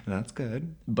flop, That's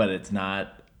good. but it's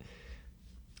not.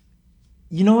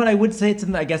 You know what? I would say it's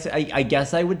in the, I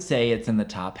guess I would say it's in the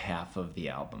top half of the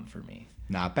album for me.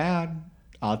 Not bad.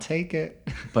 I'll take it.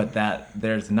 But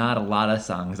there's not a lot of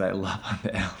songs I love on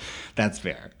the album. That's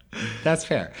fair. That's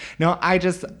fair. No,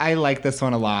 I like this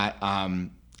one a lot.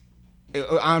 On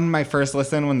my first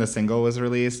listen when the single was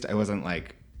released, I wasn't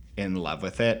like in love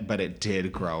with it, but it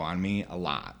did grow on me a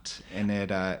lot. And it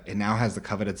now has the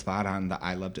coveted spot on the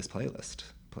I Love This playlist.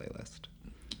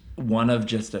 One of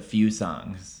just a few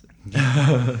songs.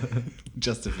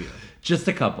 Just a few. Just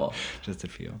a couple. Just a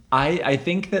few. I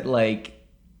think that like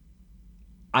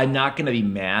I'm not gonna be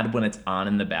mad when it's on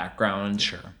in the background.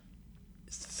 Sure.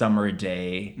 Summer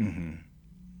day.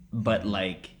 But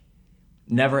like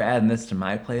never adding this to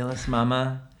my playlist,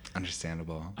 mama.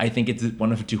 Understandable. I think it's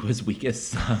one of Dua's weakest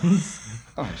songs.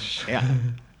 Oh shit.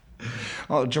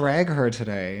 Well, drag her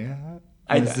today.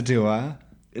 It's Dua.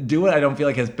 Dua, I don't feel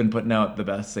like has been putting out the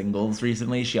best singles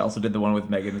recently. She also did the one with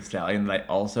Megan Thee Stallion that I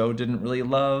also didn't really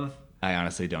love. I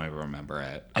honestly don't even remember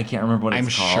it. I can't remember what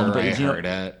it's I'm called. sure but I do you- heard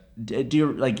it. Do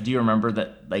you remember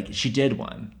that? Like she did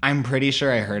one. I'm pretty sure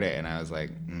I heard it, and I was like,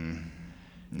 no.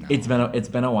 It's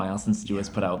been a while since Dua's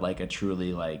put out like a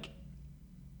truly like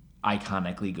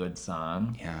iconically good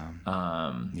song.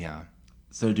 Yeah. Yeah.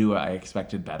 So Dua, I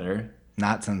expected better.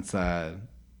 Not since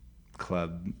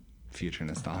Club Future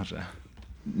Nostalgia.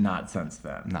 Not since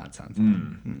then. Not since.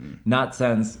 Not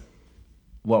since.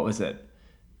 What was it?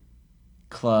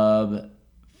 Club.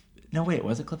 No, wait.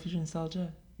 Was it Club Future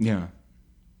Nostalgia? Yeah.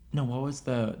 No. What was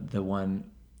the one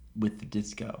with the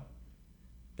disco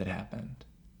that happened?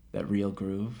 That Real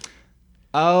Groove.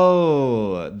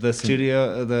 Oh, the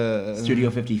Studio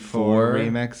 54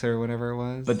 remix or whatever it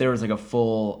was. But there was like a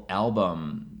full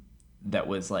album that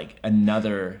was like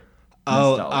another.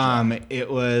 Oh, nostalgia. it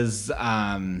was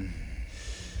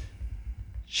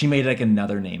She made like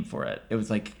another name for it. It was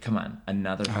like, come on,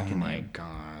 another oh fucking my name.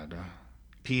 god,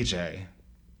 PJ.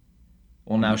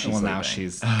 Well, now she's Well, now sleeping.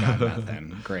 she's got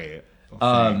nothing. Great.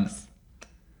 Well, thanks.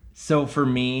 So for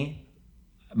me,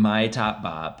 my top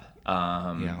bop.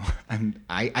 Yeah,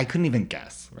 I couldn't even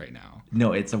guess right now.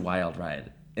 No, it's a wild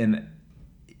ride, and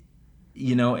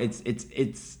it's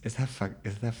Is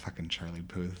that fucking Charlie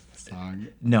Puth song?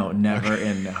 no, never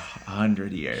in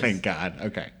 100 years. Thank God.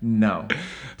 Okay. No,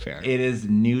 Fair. it is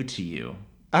New to You.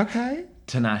 Okay.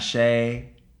 Tinashe,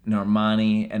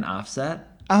 Normani, and Offset.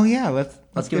 Oh yeah, let's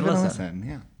give give it it a a listen. listen.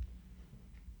 Yeah.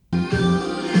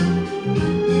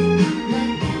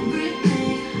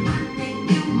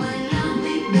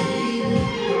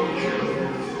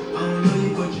 I don't know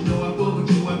you, but you know I fuck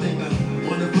with you. I think I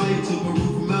wanna fly you to Peru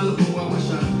from Malibu. I wish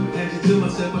I had you to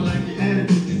myself. I like your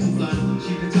attitude, you too fly.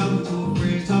 She been talking to her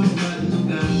friends, talking about the new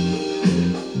guy.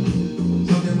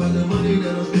 Talking about the money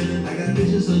that I'm spending. I got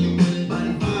bitches on you winning,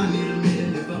 body fine, need a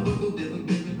minute. If I fuck up, then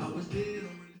forgive me. I was dead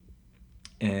already.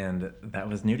 And that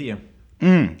was New to You.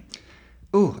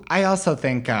 Ooh, I also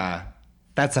think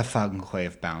that's a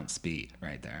Funkwave bounce beat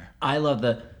right there. I love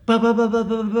the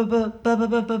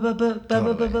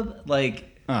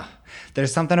like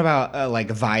There's something about like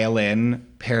violin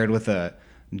paired with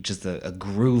just a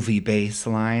groovy bass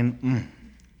line.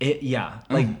 it. Yeah,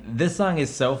 like this song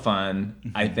is so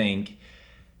fun. I think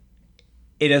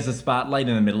it has a spotlight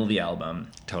in the middle of the album.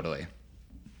 Totally.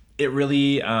 It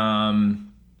really, I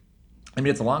mean,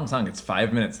 it's a long song. It's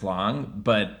 5 minutes long,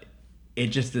 but it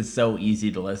just is so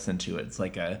easy to listen to. It's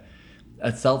like a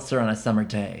seltzer on a summer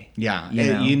day. Yeah,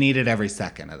 you know? you needed every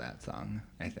second of that song,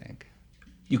 I think.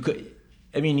 You could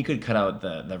cut out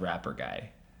the rapper guy.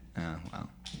 Oh, well.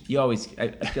 You always, I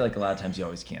feel like a lot of times you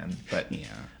always can, but Yeah.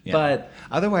 But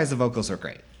otherwise, the vocals are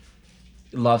great.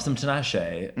 love some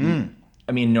Tinashe.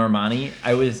 I mean, Normani.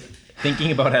 I was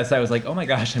thinking about as I was like, oh my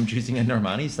gosh, I'm choosing a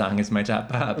Normani song as my top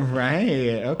pop.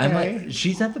 Right. Okay. I'm like,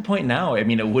 she's at the point now. I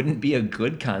mean, it wouldn't be a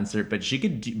good concert, but she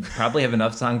could probably have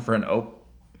enough song for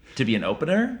to be an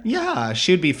opener. yeah,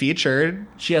 she'd be featured.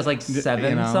 She has like 7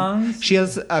 you know. songs. She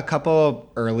has a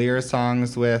couple earlier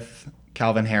songs with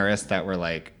Calvin Harris that were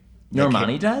like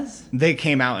Normani does? They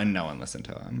came out and no one listened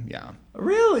to them. Yeah.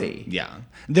 Really? Yeah.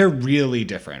 They're really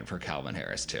different for Calvin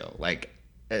Harris too. Like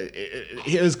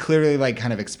it was clearly like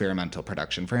kind of experimental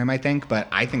production for him, I think, but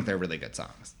I think they're really good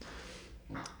songs.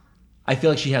 I feel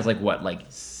like she has like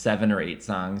 7 or 8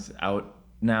 songs out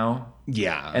now.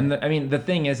 Yeah. And I mean, the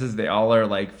thing is they all are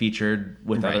like featured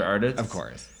with Right. other artists. Of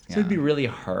course. So it'd be really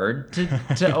hard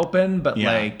to open, but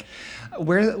Yeah. like,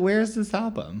 where's this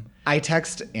album? I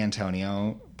text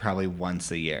Antonio probably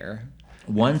once a year.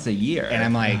 once a year. And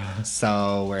I'm like,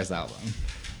 so where's the album?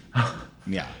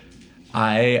 Yeah.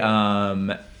 I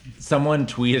someone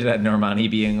tweeted at Normani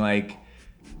being like,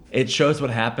 it shows what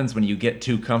happens when you get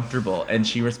too comfortable. And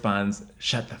she responds,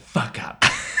 shut the fuck up.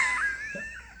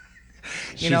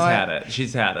 She's know what? had it.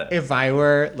 She's had it. If I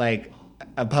were like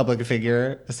a public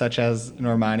figure such as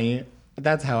Normani,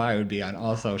 that's how I would be on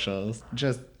all socials.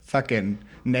 Just fucking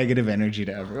negative energy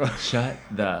to everyone. Shut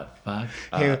the fuck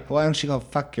up. Hey, why don't you go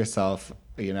fuck yourself,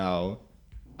 Bobo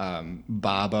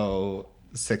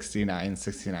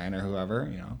 6969 or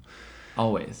whoever,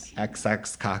 Always.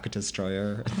 XX Cock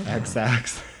Destroyer,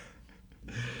 XX.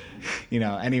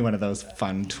 Any one of those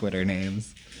fun Twitter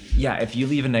names. Yeah, if you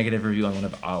leave a negative review on one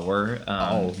of our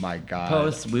Oh my God.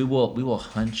 posts, we will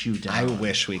hunt you down. I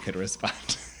wish we could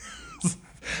respond.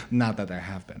 Not that there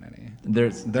have been any.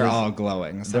 They're all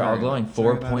glowing. They're all glowing.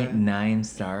 Sorry about it. 4.9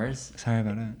 stars. Sorry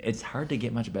about it. It's hard to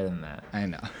get much better than that. I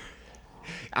know.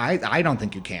 I don't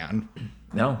think you can.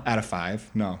 No. Out of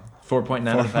 5, no. 4.9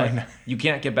 out of 5. 4.9. You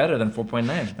can't get better than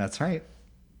 4.9. That's right.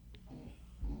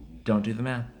 Don't do the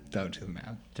math. Don't do the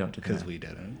math. Don't do the Because math. we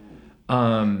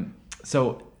didn't.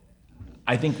 So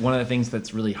I think one of the things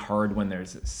that's really hard when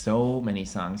there's so many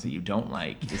songs that you don't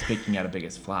like is picking out a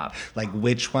biggest flop. Like,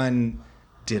 which one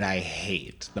did I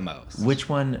hate the most? Which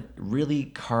one really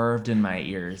carved in my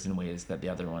ears in ways that the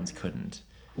other ones couldn't?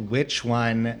 Which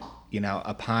one,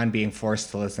 upon being forced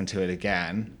to listen to it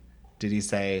again, did you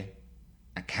say,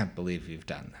 I can't believe you've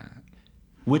done that?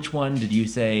 Which one did you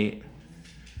say,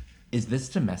 is this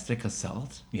domestic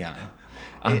assault Yeah.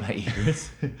 on my ears?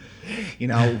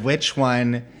 Which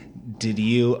one did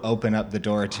you open up the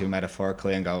door to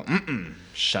metaphorically and go,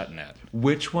 shutting it?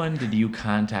 Which one did you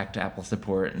contact Apple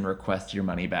support and request your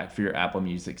money back for your Apple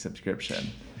Music subscription?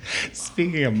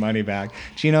 Speaking of money back,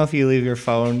 do you know if you leave your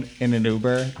phone in an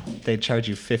Uber, they charge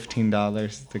you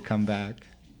 $15 to come back?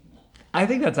 I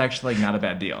think that's actually not a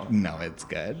bad deal. No, it's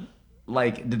good.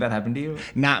 Like, did that happen to you?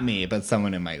 Not me, but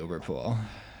someone in my Uber pool.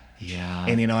 Yeah.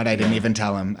 And you know what? I didn't even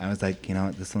tell him. I was like, you know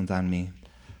what? This one's on me.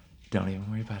 Don't even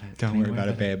worry about it. Don't even worry about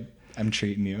it, babe. I'm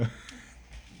treating you.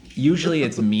 Usually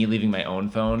it's me leaving my own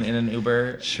phone in an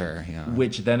Uber. Sure, yeah.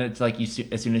 Which then it's like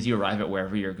as soon as you arrive at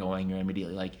wherever you're going, you're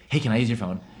immediately like, "Hey, can I use your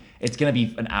phone?" It's gonna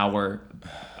be an hour.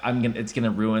 It's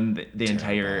gonna ruin the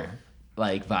entire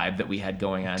vibe that we had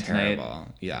going on tonight. Terrible.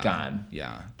 Yeah. Gone.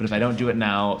 Yeah. But if I don't do it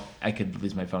now, I could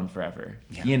lose my phone forever.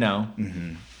 Yeah.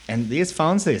 And these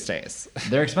phones these days,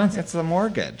 They're expensive. it's a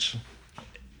mortgage.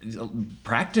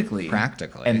 Practically.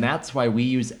 And that's why we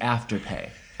use Afterpay.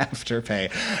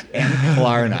 Afterpay and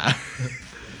Klarna.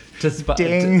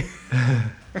 Ding.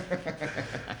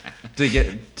 To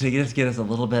get us a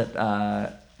little bit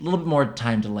more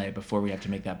time delay before we have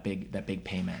to make that big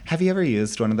payment. Have you ever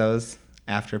used one of those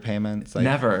after payments?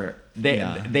 Never.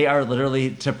 They are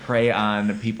literally to prey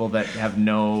on people that have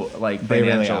no financial. They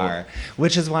really are.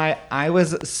 Which is why I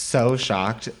was so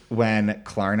shocked when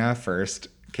Klarna first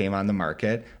came on the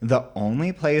market. The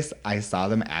only place I saw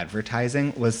them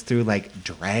advertising was through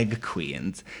drag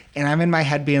queens. And I'm in my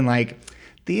head being like,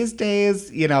 these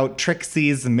days,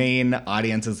 Trixie's main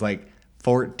audience is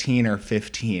 14 or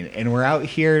 15. And we're out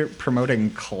here promoting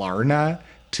Klarna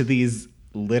to these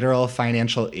literal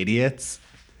financial idiots.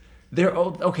 They're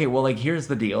okay. Well, here's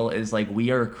the deal: is we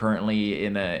are currently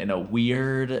in a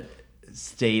weird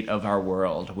state of our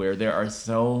world where there are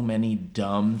so many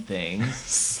dumb things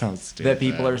So stupid. that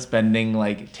people are spending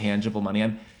tangible money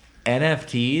on.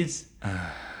 NFTs.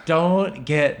 Don't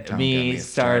get me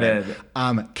started.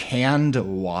 Canned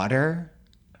water.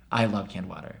 I love canned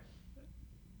water.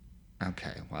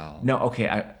 Okay, well. No, okay.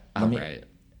 Right.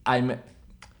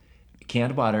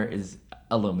 Canned water is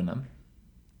aluminum.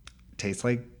 Tastes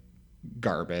like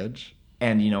garbage.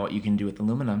 And you know what you can do with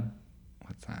aluminum?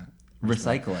 What's that?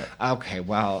 Recycle it. Okay,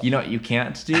 well. You know what you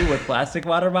can't do with plastic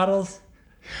water bottles?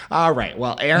 All right.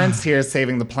 Well, Aaron's here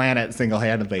saving the planet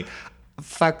single-handedly.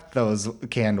 Fuck those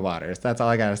canned waters. That's all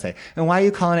I gotta say. And why are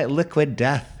you calling it liquid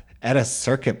death at a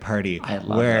circuit party? I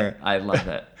love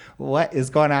it. What is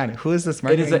going on? Who is this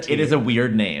marketing It is a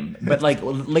weird name, but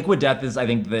Liquid Death is, I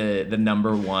think, the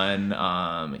number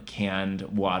one canned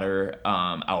water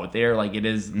out there. It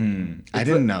is. I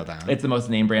didn't know that. It's the most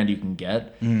name brand you can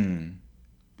get.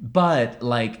 But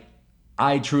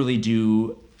I truly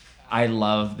do. I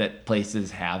love that places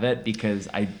have it because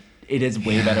it is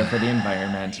way better for the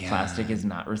environment. Yeah. Plastic is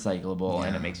not recyclable,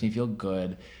 and it makes me feel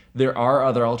good. There are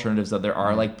other alternatives though. There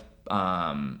are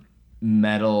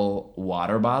metal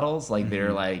water bottles.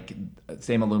 They're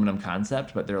same aluminum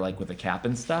concept, but they're with a cap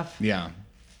and stuff. Yeah.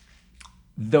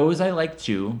 Those I like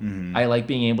too. I like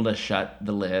being able to shut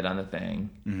the lid on the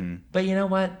thing. But you know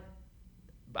what?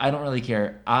 I don't really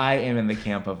care. I am in the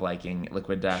camp of liking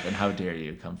Liquid Death, and how dare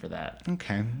you come for that?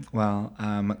 Okay. Well,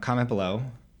 comment below.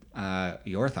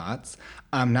 your thoughts.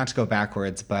 Not to go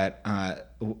backwards, but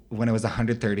when it was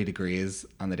 130 degrees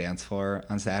on the dance floor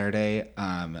on Saturday,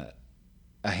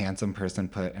 a handsome person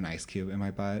put an ice cube in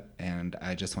my butt, and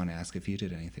I just want to ask if you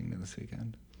did anything this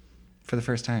weekend. For the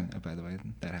first time, by the way,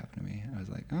 that happened to me. I was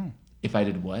like, oh. If I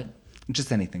did what?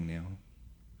 Just anything new.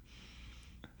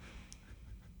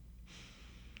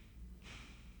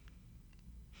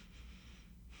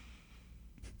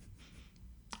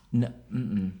 No,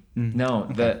 no.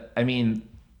 Okay. I mean,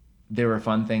 there were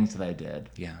fun things that I did.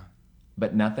 Yeah.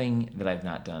 But nothing that I've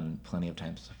not done plenty of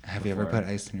times. Have you ever put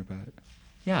ice in your butt?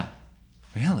 Yeah.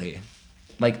 Really?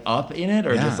 Like up in it,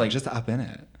 or yeah, just like just up in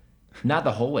it? Not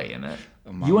the whole way in it.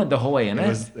 You went the whole way in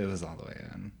it? It was all the way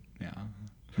in. Yeah.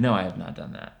 No, I have not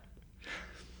done that.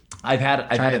 I've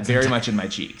had it very much in my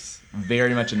cheeks.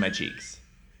 Very much in my cheeks.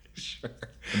 Sure.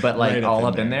 But like right all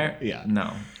up in there? Yeah.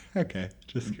 No. Okay.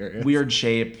 Just curious. Weird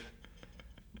shape.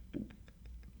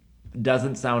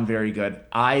 Doesn't sound very good.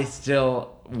 I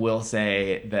still will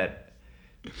say that,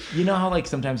 you know how like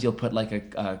sometimes you'll put like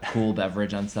a cool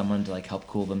beverage on someone to like help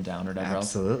cool them down or whatever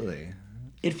Absolutely. else?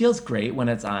 It feels great when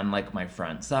it's on like my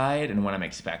front side and when I'm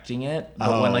expecting it.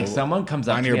 But when like someone comes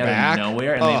up to me out of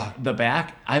nowhere and the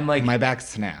back, I'm like... My back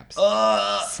snaps.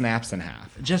 Snaps in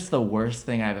half. Just the worst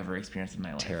thing I've ever experienced in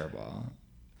my life. Terrible.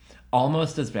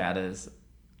 Almost as bad as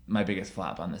my biggest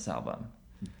flop on this album.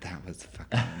 That was a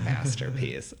fucking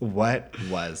masterpiece. What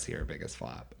was your biggest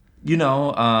flop? You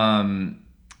know,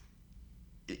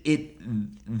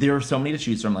 there are so many to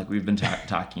choose from, like we've been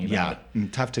talking about. Yeah,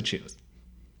 tough to choose.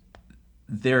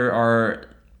 There are,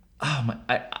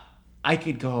 it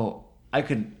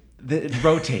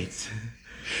rotates.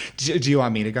 Do you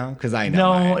want me to go? Because I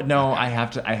know. No, I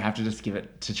have to just give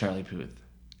it to Charlie Puth.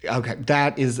 Okay,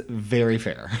 that is very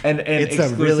fair. And it's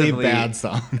a really bad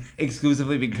song.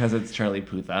 Exclusively because it's Charlie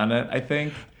Puth on it, I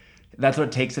think. That's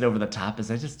what takes it over the top,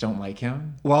 is I just don't like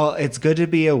him. Well, it's good to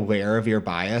be aware of your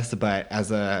bias, but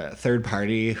as a third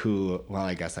party who, well,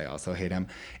 I guess I also hate him,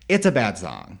 it's a bad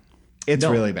song. It's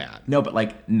really bad. No, but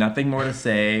like Nothing More to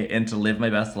Say and To Live My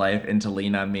Best Life and To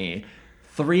Lean on Me.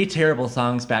 3 terrible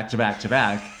songs back to back to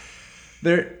back.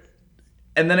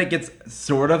 And then it gets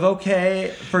sort of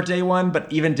okay for day one,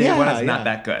 but even day one is not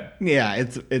that good. Yeah,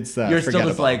 it's you're still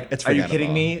just like, it's are you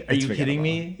kidding me? Are you kidding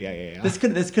me? Yeah. This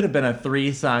could have been a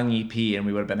 3-song EP and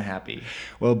we would have been happy.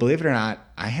 Well, believe it or not,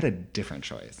 I had a different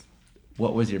choice.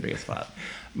 What was your biggest flop?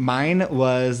 Mine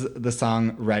was the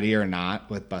song Ready or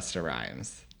Not with Busta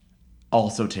Rhymes.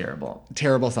 Also terrible.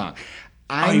 Terrible song.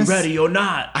 Are you ready or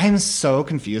not? I'm so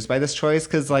confused by this choice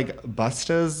because like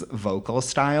Busta's vocal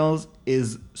styles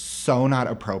is so not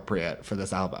appropriate for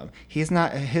this album.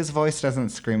 His voice doesn't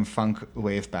scream funk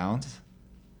wave bounce.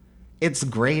 It's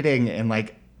grating and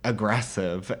like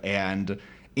aggressive and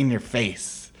in your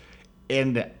face.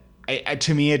 And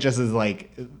to me, it just is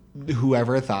like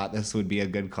whoever thought this would be a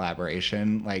good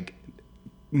collaboration, like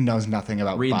knows nothing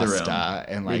about Busta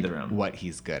and like what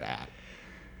he's good at.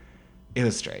 It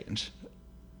was strange.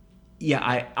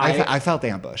 Yeah, I felt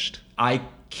ambushed. I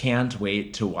can't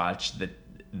wait to watch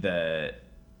the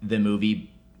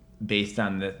movie based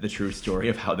on the true story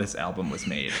of how this album was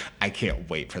made. I can't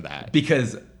wait for that.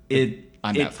 Because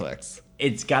on Netflix.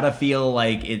 It's got to feel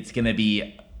like it's going to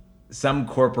be some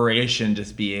corporation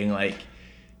just being like,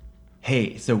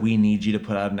 hey, so we need you to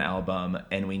put out an album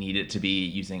and we need it to be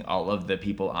using all of the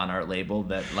people on our label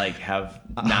that like have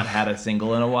not had a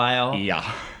single in a while.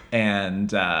 Yeah. And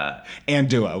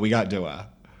Dua. We got Dua.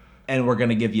 And we're going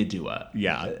to give you Dua.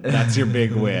 Yeah, that's your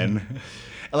big win.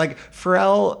 Like,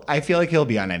 Pharrell, I feel like he'll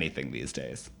be on anything these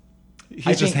days.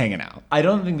 He's just hanging out. I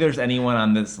don't think there's anyone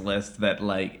on this list that,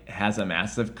 like, has a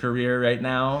massive career right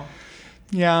now.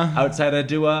 Yeah. Outside of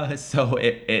Dua. So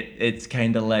it's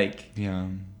kind of like... Yeah.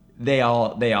 They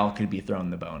all could be thrown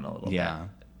the bone a little bit. Yeah.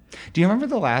 Do you remember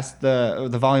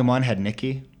the Volume 1 had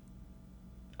Nicki?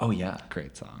 Oh, yeah.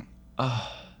 Great song.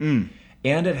 Oh. And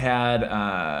it had,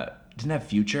 didn't it have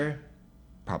Future?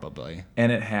 Probably.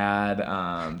 And it had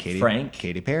Frank.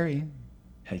 Katy Perry.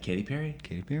 Had Katy Perry?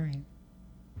 Katy Perry.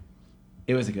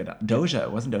 It was a good... Doja.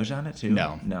 Wasn't Doja on it too?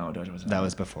 No, Doja wasn't. That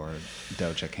was before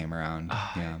Doja came around.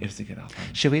 Yeah. It was a good album.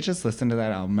 Should we just listen to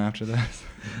that album after this?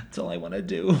 That's all I want to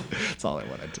do. That's all I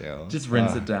want to do. Just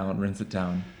rinse it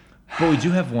down. But we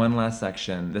do have one last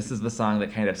section. This is the song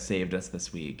that kind of saved us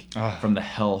this week from the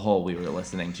hellhole we were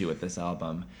listening to with this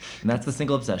album. And that's the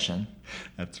single Obsession.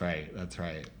 That's right.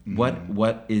 Mm-hmm.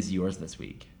 What is yours this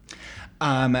week?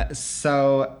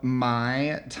 So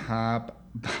my top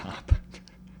bop.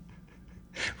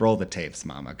 Roll the tapes,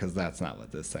 mama, because that's not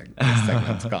what this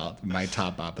segment's called. My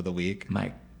top bop of the week.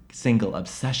 My single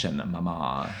obsession,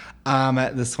 mama?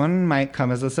 This one might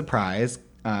come as a surprise,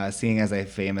 seeing as I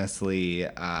famously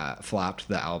flopped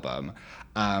the album.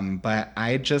 But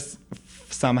I just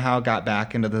somehow got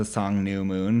back into the song "New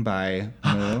Moon" by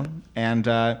Moo, and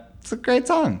it's a great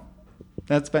song.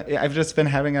 I've just been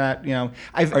having that.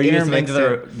 I've Are you listening intermixed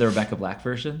to it. the Rebecca Black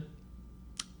version?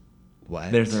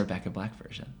 What? There's a Rebecca Black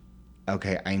version.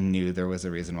 Okay, I knew there was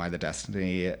a reason why the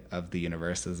destiny of the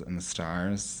universes and the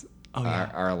stars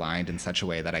are aligned in such a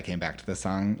way that I came back to the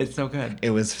song. It's so good.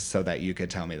 It was so that you could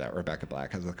tell me that Rebecca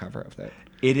Black has a cover of it.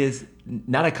 It is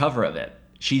not a cover of it.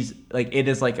 She's like, it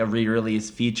is like a re-release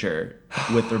feature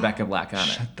with Rebecca Black on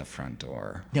it. Shut the front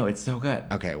door. No, it's so good.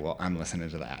 Okay, well, I'm listening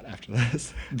to that after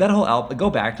this. That whole album, go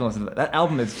back and listen to that. That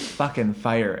album is fucking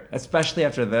fire, especially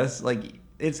after this. Like,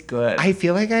 it's good. I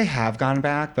feel like I have gone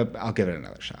back, but I'll give it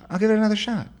another shot. I'll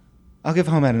give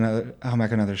Home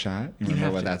Ec another shot. You remember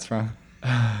have what to. that's from?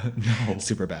 No.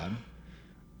 Super bad.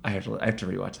 I have to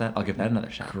rewatch that. I'll give that another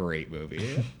shot. Great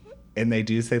movie. And they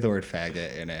do say the word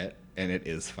faggot in it, and it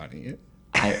is funny.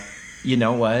 You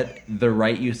know what? The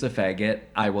right use of faggot,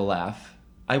 I will laugh.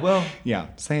 I will. Yeah,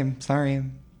 same. Sorry.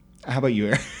 How about you,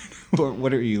 Aaron?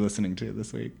 What are you listening to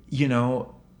this week? You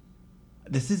know,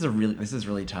 this is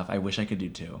really tough. I wish I could do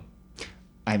two.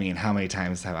 I mean, how many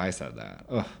times have I said that?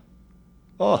 Ugh.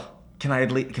 Oh. Can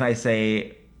I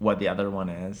say what the other one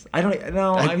is? I don't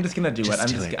know. I'm just gonna do it.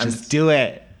 Just do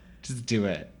it. Just do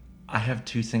it. I have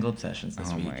two single obsessions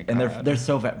this Oh week, my and God. they're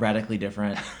so radically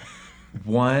different.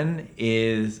 One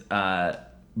is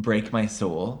 "Break My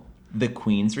Soul," the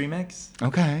Queen's remix.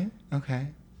 Okay.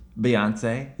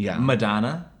 Beyonce. Yeah.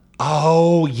 Madonna.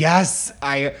 Oh, yes.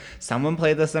 Someone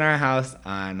played this in our house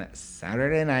on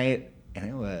Saturday night, and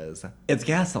it was It's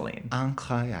gasoline.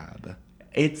 incroyable.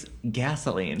 It's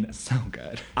gasoline. So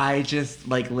good. I just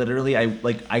literally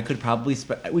I could probably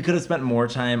we could have spent more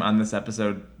time on this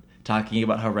episode talking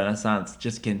about how Renaissance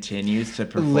just continues to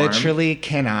perform. Literally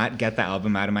cannot get the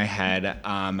album out of my head.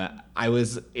 I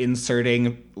was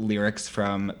inserting lyrics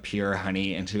from Pure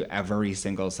Honey into every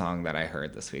single song that I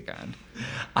heard this weekend.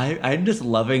 I'm just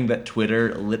loving that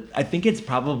Twitter. I think it's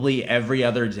probably every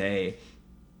other day.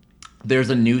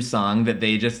 There's a new song that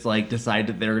they just decide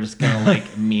that they're just gonna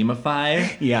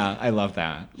memeify. Yeah, I love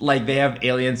that. Like they have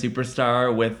Alien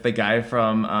Superstar with the guy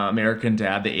from American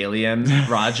Dad, the alien,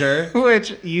 Roger.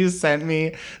 Which you sent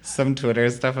me some Twitter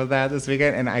stuff of that this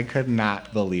weekend, and I could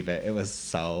not believe it. It was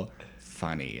so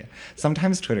funny.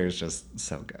 Sometimes Twitter is just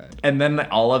so good. And then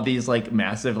all of these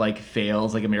massive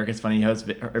fails, like America's Funniest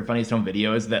Home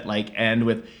Videos that end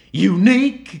with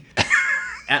unique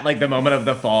at the moment of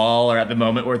the fall or at the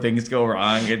moment where things go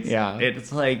wrong.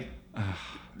 It's like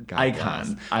God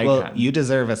icon. bless. Well, you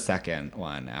deserve a second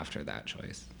one after that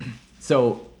choice.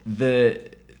 So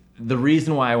the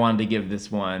reason why I wanted to give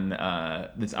this one,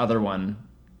 this other one,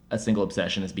 a single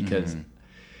obsession is because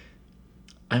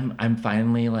I'm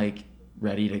finally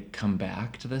ready to come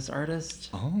back to this artist.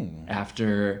 Oh.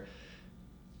 After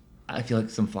I feel like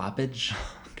some floppage.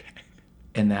 Okay.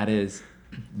 And that is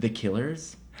The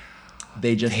Killers.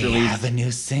 They just They released have a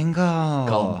new single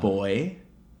called Boy,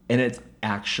 and it's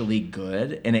actually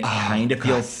good, and it kind of God,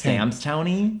 feels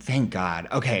Samstown-y. Thank God.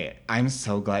 Okay, I'm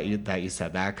so glad that you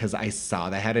said that because I saw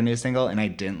they had a new single and I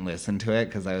didn't listen to it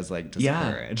because I was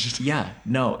discouraged. Yeah,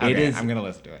 no, Okay, it is. I'm gonna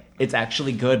listen to it. It's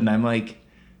actually good, and I'm like,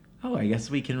 oh, I guess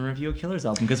we can review a Killers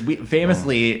album because we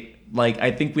famously,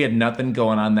 I think we had nothing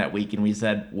going on that week, and we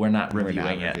said we're not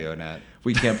reviewing it.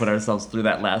 We can't put ourselves through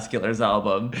that last Killers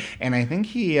album. And I think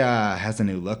he has a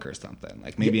new look or something,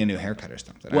 maybe a new haircut or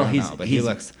something. Well, I don't know, but he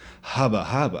looks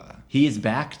hubba. He's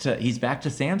back to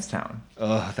Samstown.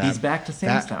 Oh, He's back to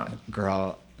Samstown.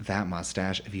 Girl, that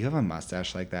mustache. If you have a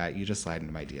mustache like that, you just slide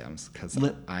into my DMs because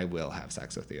I will have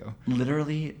sex with you.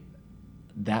 Literally,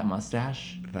 that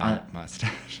mustache. That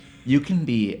mustache. You can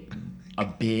be a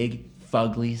big,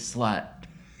 fugly slut.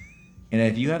 And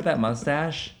if you have that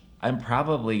mustache, I'm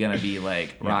probably going to be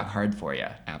rock hard for you.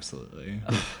 Absolutely.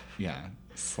 Yeah.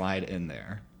 Slide in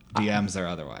there. DMs or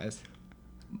otherwise.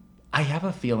 I have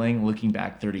a feeling looking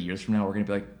back 30 years from now, we're going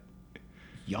to be like,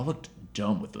 y'all looked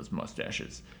dumb with those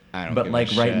mustaches. I don't But give a right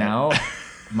shit. now,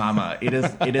 mama, it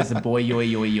is a boy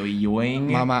yoing.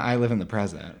 Mama, I live in the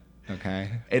present. Okay.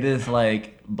 It is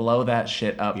blow that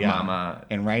shit up, Yeah. mama.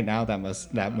 And right now that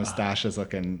mustache is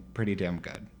looking pretty damn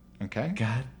good. Okay.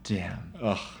 God damn.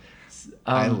 Ugh.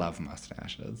 I love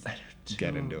mustaches. I do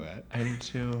Get too. into it. I do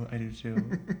too.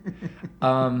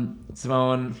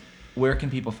 Simone, where can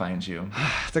people find you?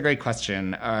 That's a great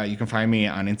question. You can find me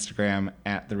on Instagram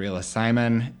at The Realist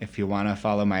Simon. If you want to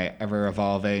follow my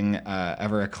ever-evolving,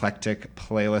 ever-eclectic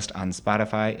playlist on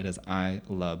Spotify, it is I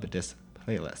Love This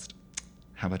playlist.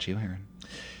 How about you, Aaron?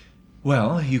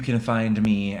 Well, you can find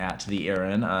me at the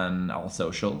Aaron on all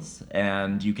socials,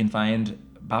 and you can find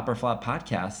Bopper Flop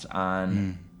Podcast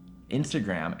on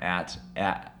Instagram at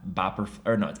Bopper,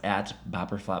 or no, it's at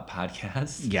Bopper Flop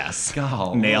Podcast. Yes.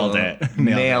 God, Nailed it.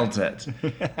 Nailed it.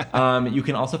 You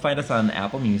can also find us on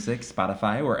Apple Music,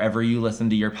 Spotify, wherever you listen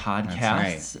to your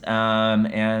podcasts.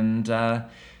 And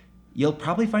you'll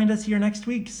probably find us here next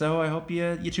week. So I hope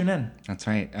you tune in. That's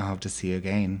right. I hope to see you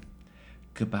again.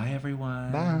 Goodbye,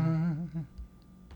 everyone. Bye.